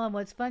work. Well, and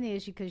what's funny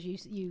is because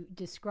you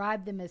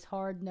describe them as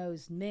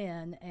hard-nosed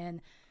men,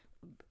 and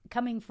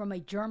coming from a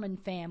German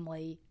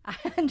family, I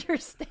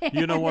understand.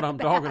 You know what I'm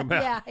talking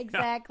about. Yeah,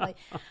 exactly.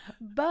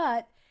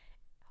 But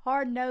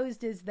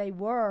hard-nosed as they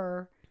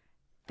were,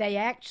 they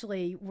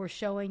actually were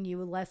showing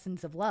you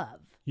lessons of love.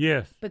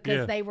 Yes.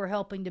 Because they were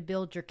helping to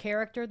build your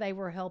character. They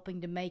were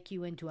helping to make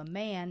you into a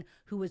man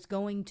who was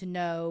going to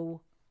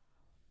know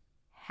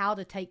how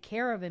to take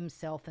care of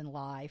himself in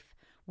life,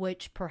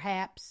 which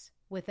perhaps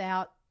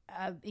without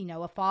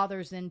a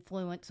father's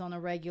influence on a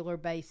regular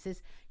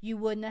basis, you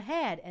wouldn't have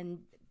had. And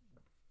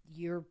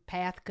your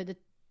path could have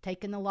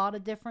taken a lot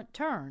of different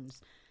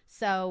turns.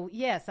 So,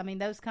 yes,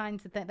 those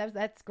kinds of things,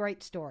 that's a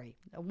great story,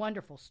 a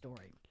wonderful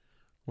story.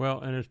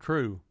 Well, and it's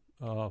true.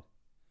 And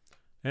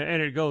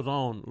it goes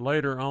on.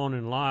 Later on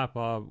in life,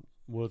 I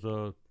was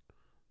a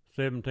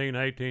 17,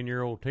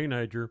 18-year-old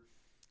teenager,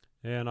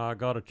 and I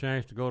got a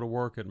chance to go to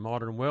work at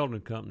Modern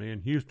Welding Company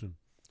in Houston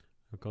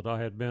because I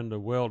had been to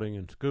welding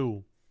in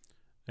school.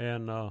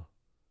 And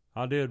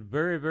I did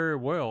very, very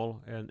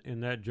well in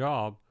that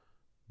job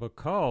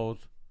because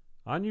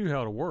I knew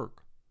how to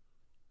work.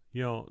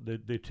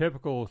 The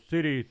typical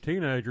city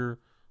teenager,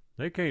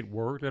 they can't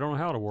work. They don't know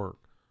how to work.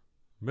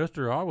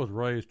 I was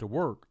raised to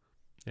work,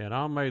 and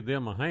I made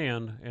them a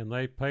hand, and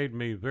they paid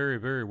me very,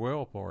 very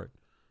well for it.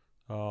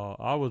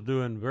 I was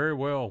doing very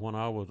well when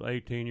I was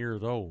 18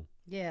 years old.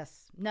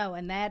 Yes. No,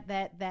 and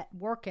that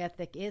work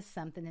ethic is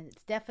something, and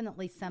it's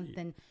definitely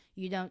something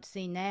you don't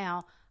see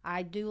now.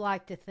 I do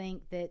like to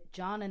think that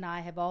John and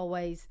I have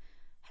always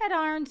had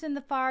irons in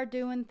the fire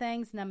doing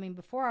things. And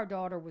before our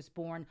daughter was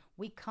born,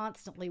 we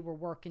constantly were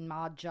working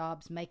odd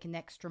jobs, making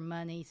extra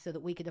money so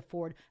that we could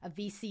afford a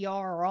VCR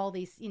or all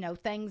these,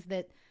 things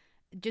that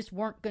just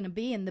weren't going to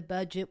be in the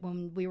budget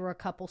when we were a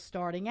couple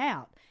starting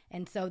out.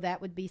 And so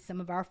that would be some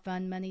of our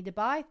fun money to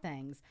buy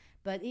things.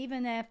 But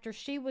even after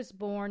she was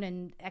born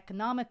and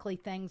economically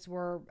things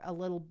were a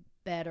little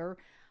better,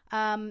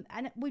 and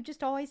we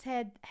just always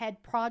had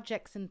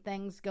projects and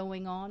things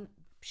going on.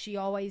 She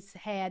always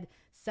had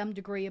some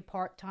degree of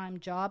part-time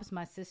jobs.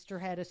 My sister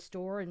had a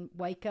store in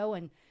Waco,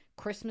 and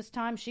Christmas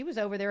time she was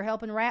over there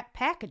helping wrap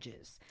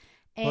packages.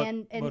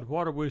 But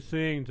what are we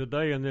seeing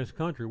today in this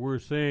country? We're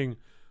seeing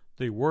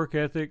the work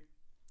ethic,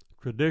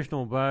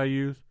 traditional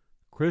values,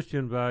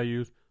 Christian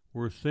values.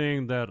 We're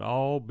seeing that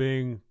all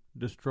being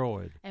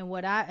destroyed. And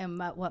what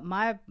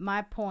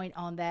my point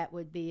on that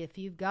would be, if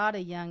you've got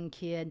a young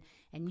kid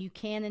and you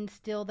can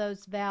instill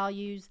those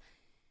values,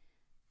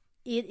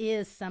 it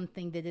is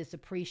something that is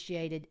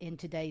appreciated in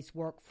today's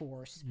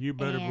workforce. You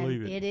better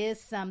believe it. It is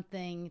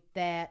something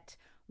that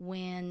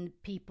when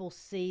people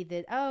see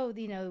that, oh,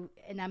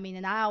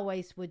 and I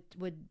always would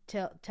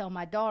tell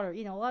my daughter,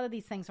 a lot of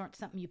these things aren't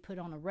something you put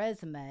on a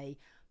resume,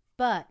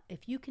 but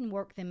if you can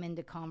work them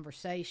into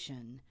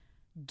conversation,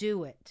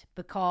 do it,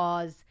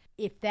 because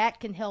if that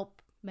can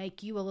help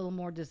make you a little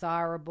more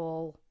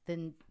desirable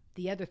than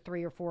the other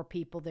 3 or 4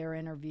 people they're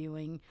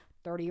interviewing,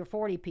 30 or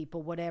 40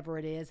 people, whatever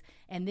it is,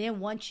 and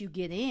then once you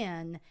get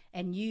in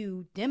and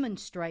you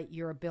demonstrate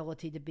your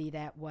ability to be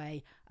that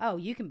way, oh,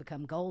 you can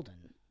become golden.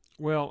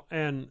 Well,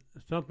 and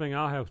something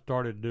I have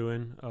started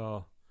doing,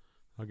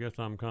 I guess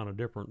I'm kind of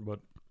different, but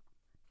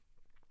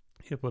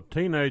if a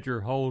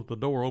teenager holds the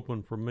door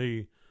open for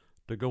me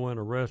to go in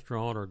a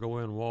restaurant or go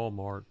in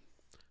Walmart,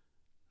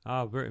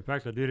 in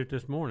fact, I did it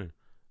this morning.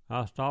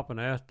 I stop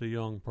and ask the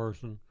young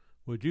person,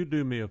 would you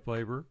do me a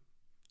favor?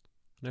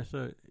 And they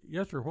say,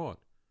 yes, sir, what?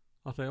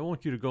 I say, I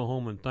want you to go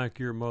home and thank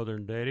your mother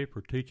and daddy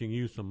for teaching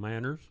you some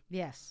manners.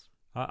 Yes.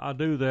 I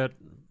do that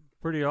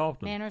pretty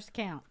often. Manners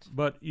count.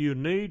 But you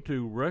need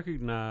to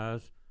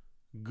recognize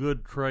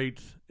good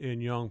traits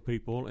in young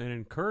people and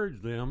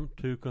encourage them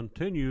to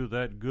continue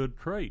that good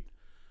trait.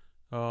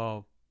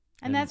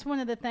 And that's one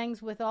of the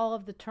things with all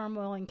of the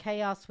turmoil and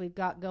chaos we've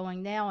got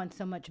going now and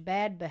so much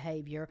bad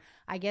behavior.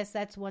 I guess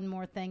that's one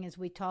more thing as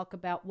we talk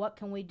about what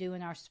can we do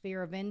in our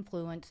sphere of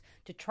influence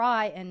to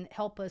try and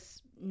help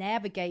us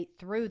navigate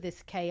through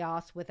this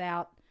chaos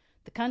without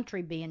the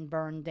country being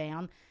burned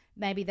down.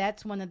 Maybe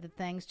that's one of the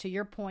things, to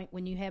your point,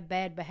 when you have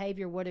bad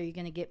behavior, what are you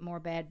going to get more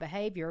bad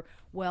behavior?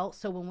 Well,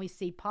 so when we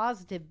see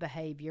positive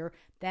behavior,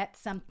 that's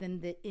something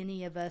that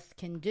any of us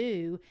can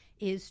do,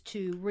 is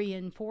to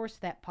reinforce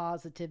that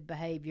positive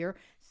behavior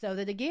so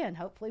that, again,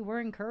 hopefully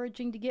we're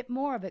encouraging to get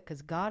more of it,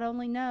 because God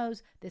only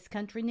knows this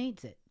country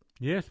needs it.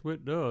 Yes,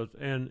 it does.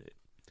 And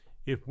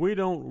if we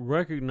don't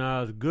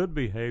recognize good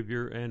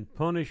behavior and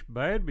punish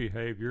bad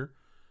behavior,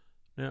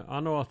 now I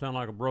know I sound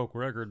like a broke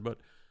record, but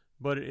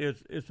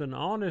it's an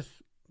honest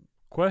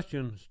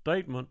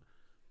statement.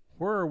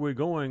 Where are we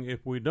going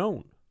if we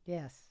don't?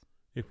 Yes.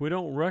 If we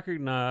don't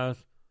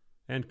recognize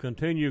and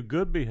continue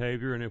good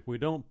behavior, and if we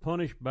don't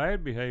punish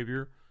bad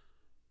behavior,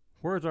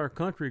 where's our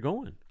country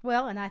going?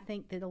 Well, and I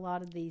think that a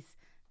lot of these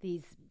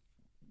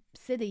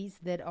cities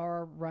that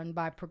are run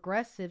by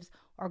progressives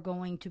are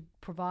going to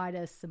provide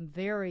us some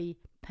very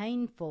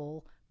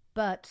painful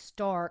but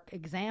stark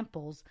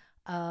examples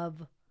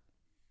of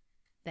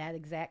that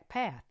exact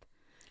path.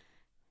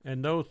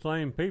 And those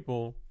same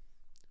people,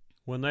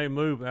 when they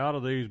move out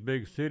of these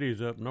big cities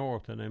up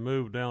north and they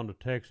move down to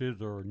Texas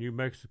or New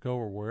Mexico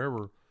or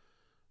wherever,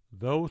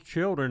 those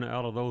children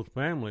out of those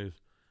families,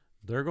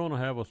 they're going to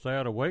have a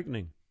sad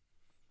awakening,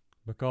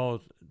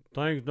 because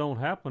things don't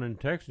happen in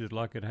Texas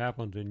like it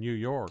happens in New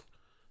York.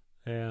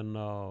 And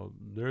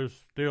there's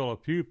still a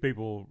few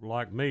people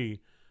like me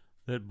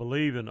that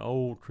believe in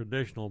old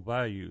traditional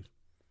values.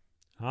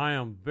 I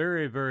am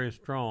very, very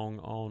strong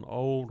on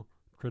old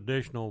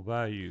traditional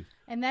values.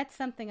 And that's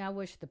something I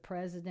wish the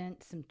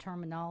president, some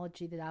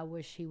terminology that I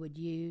wish he would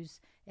use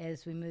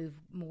as we move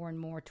more and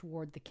more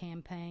toward the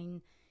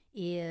campaign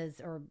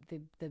or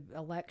the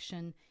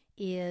election,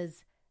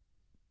 is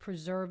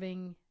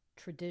preserving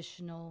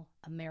traditional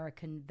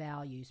American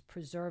values,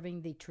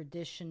 preserving the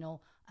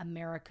traditional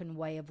American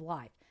way of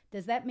life.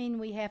 Does that mean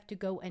we have to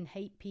go and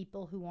hate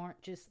people who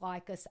aren't just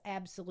like us?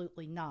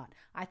 Absolutely not.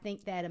 I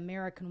think that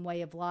American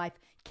way of life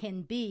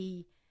can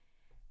be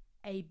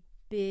a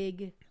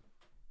big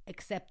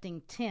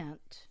accepting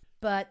tent,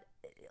 but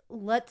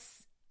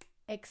let's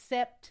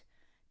accept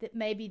that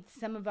maybe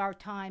some of our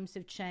times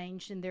have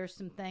changed and there's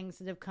some things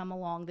that have come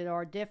along that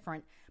are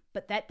different,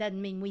 but that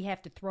doesn't mean we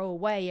have to throw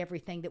away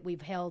everything that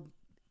we've held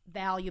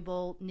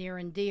valuable, near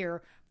and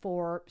dear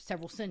for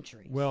several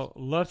centuries. Well,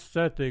 let's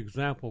set the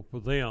example for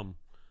them.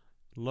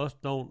 Let's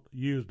don't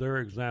use their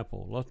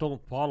example. Let's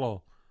don't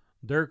follow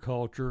their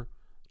culture.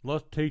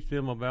 Let's teach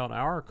them about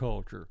our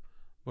culture,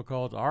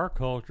 because our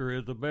culture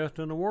is the best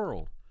in the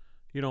world.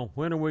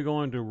 When are we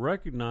going to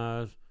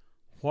recognize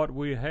what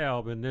we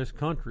have in this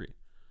country?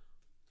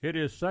 It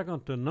is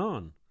second to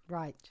none.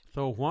 Right.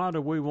 So why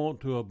do we want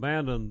to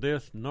abandon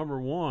this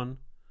number one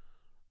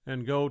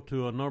and go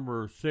to a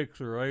number 6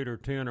 or 8 or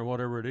 10 or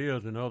whatever it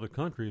is in other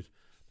countries?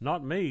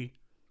 Not me.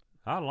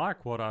 I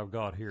like what I've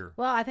got here.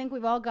 Well, I think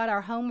we've all got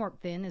our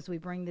homework then as we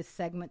bring this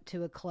segment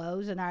to a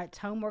close, and our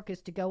homework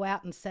is to go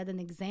out and set an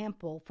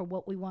example for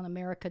what we want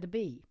America to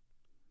be.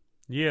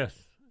 Yes,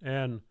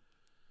 and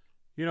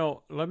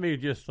let me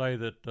just say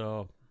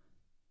that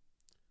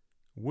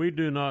we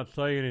do not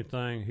say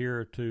anything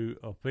here to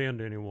offend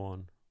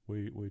anyone.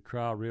 We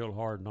try real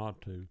hard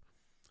not to.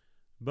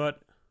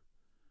 But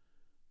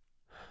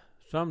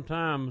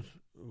sometimes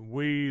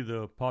we,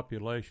 the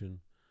population,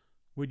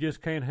 we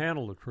just can't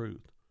handle the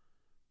truth.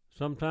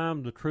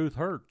 Sometimes the truth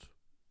hurts.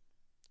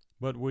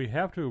 But we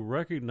have to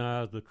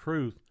recognize the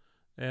truth,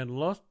 and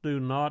let's do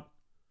not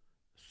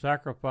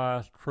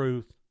sacrifice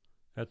truth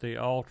at the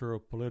altar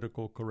of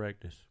political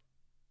correctness.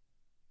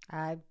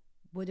 I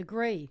would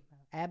agree.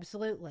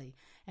 Absolutely.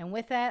 And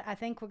with that, I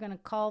think we're going to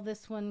call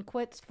this one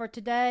quits for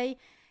today.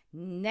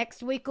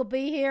 Next week will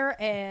be here,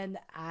 and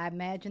I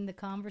imagine the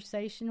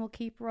conversation will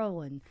keep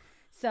rolling.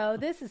 So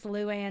this is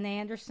Lou Ann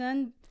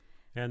Anderson.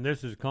 And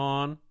this is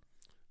Con.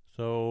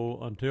 So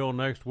until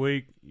next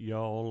week,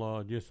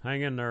 y'all just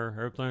hang in there.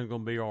 Everything's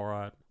going to be all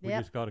right. We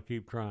just got to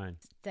keep trying.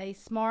 Stay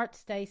smart,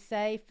 stay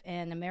safe,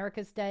 and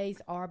America's days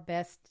are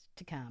best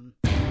to come.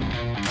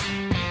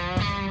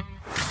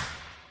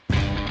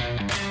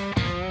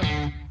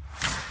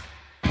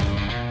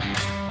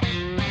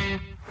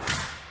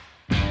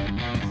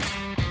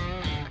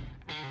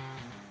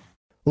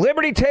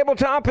 Liberty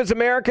Tabletop is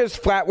America's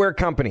flatware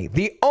company,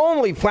 the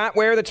only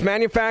flatware that's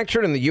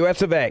manufactured in the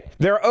US of A.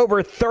 There are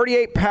over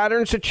 38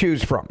 patterns to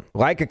choose from.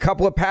 Like a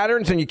couple of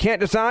patterns and you can't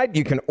decide,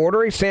 you can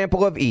order a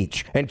sample of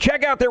each. And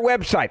check out their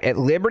website at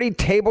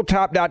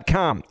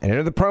libertytabletop.com and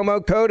enter the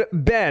promo code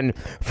BEN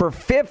for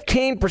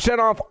 15%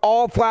 off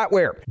all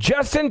flatware.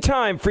 Just in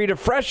time for you to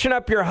freshen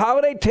up your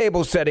holiday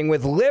table setting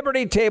with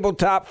Liberty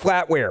Tabletop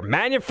flatware,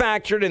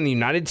 manufactured in the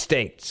United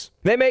States.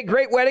 They make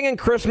great wedding and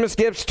Christmas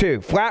gifts too,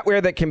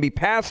 flatware that can be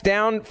passed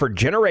down for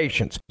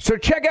generations. So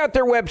check out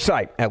their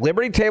website at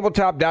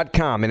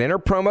libertytabletop.com and enter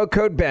promo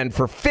code BEN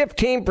for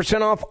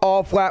 15% off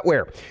all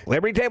flatware.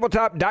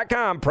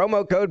 libertytabletop.com,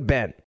 promo code BEN.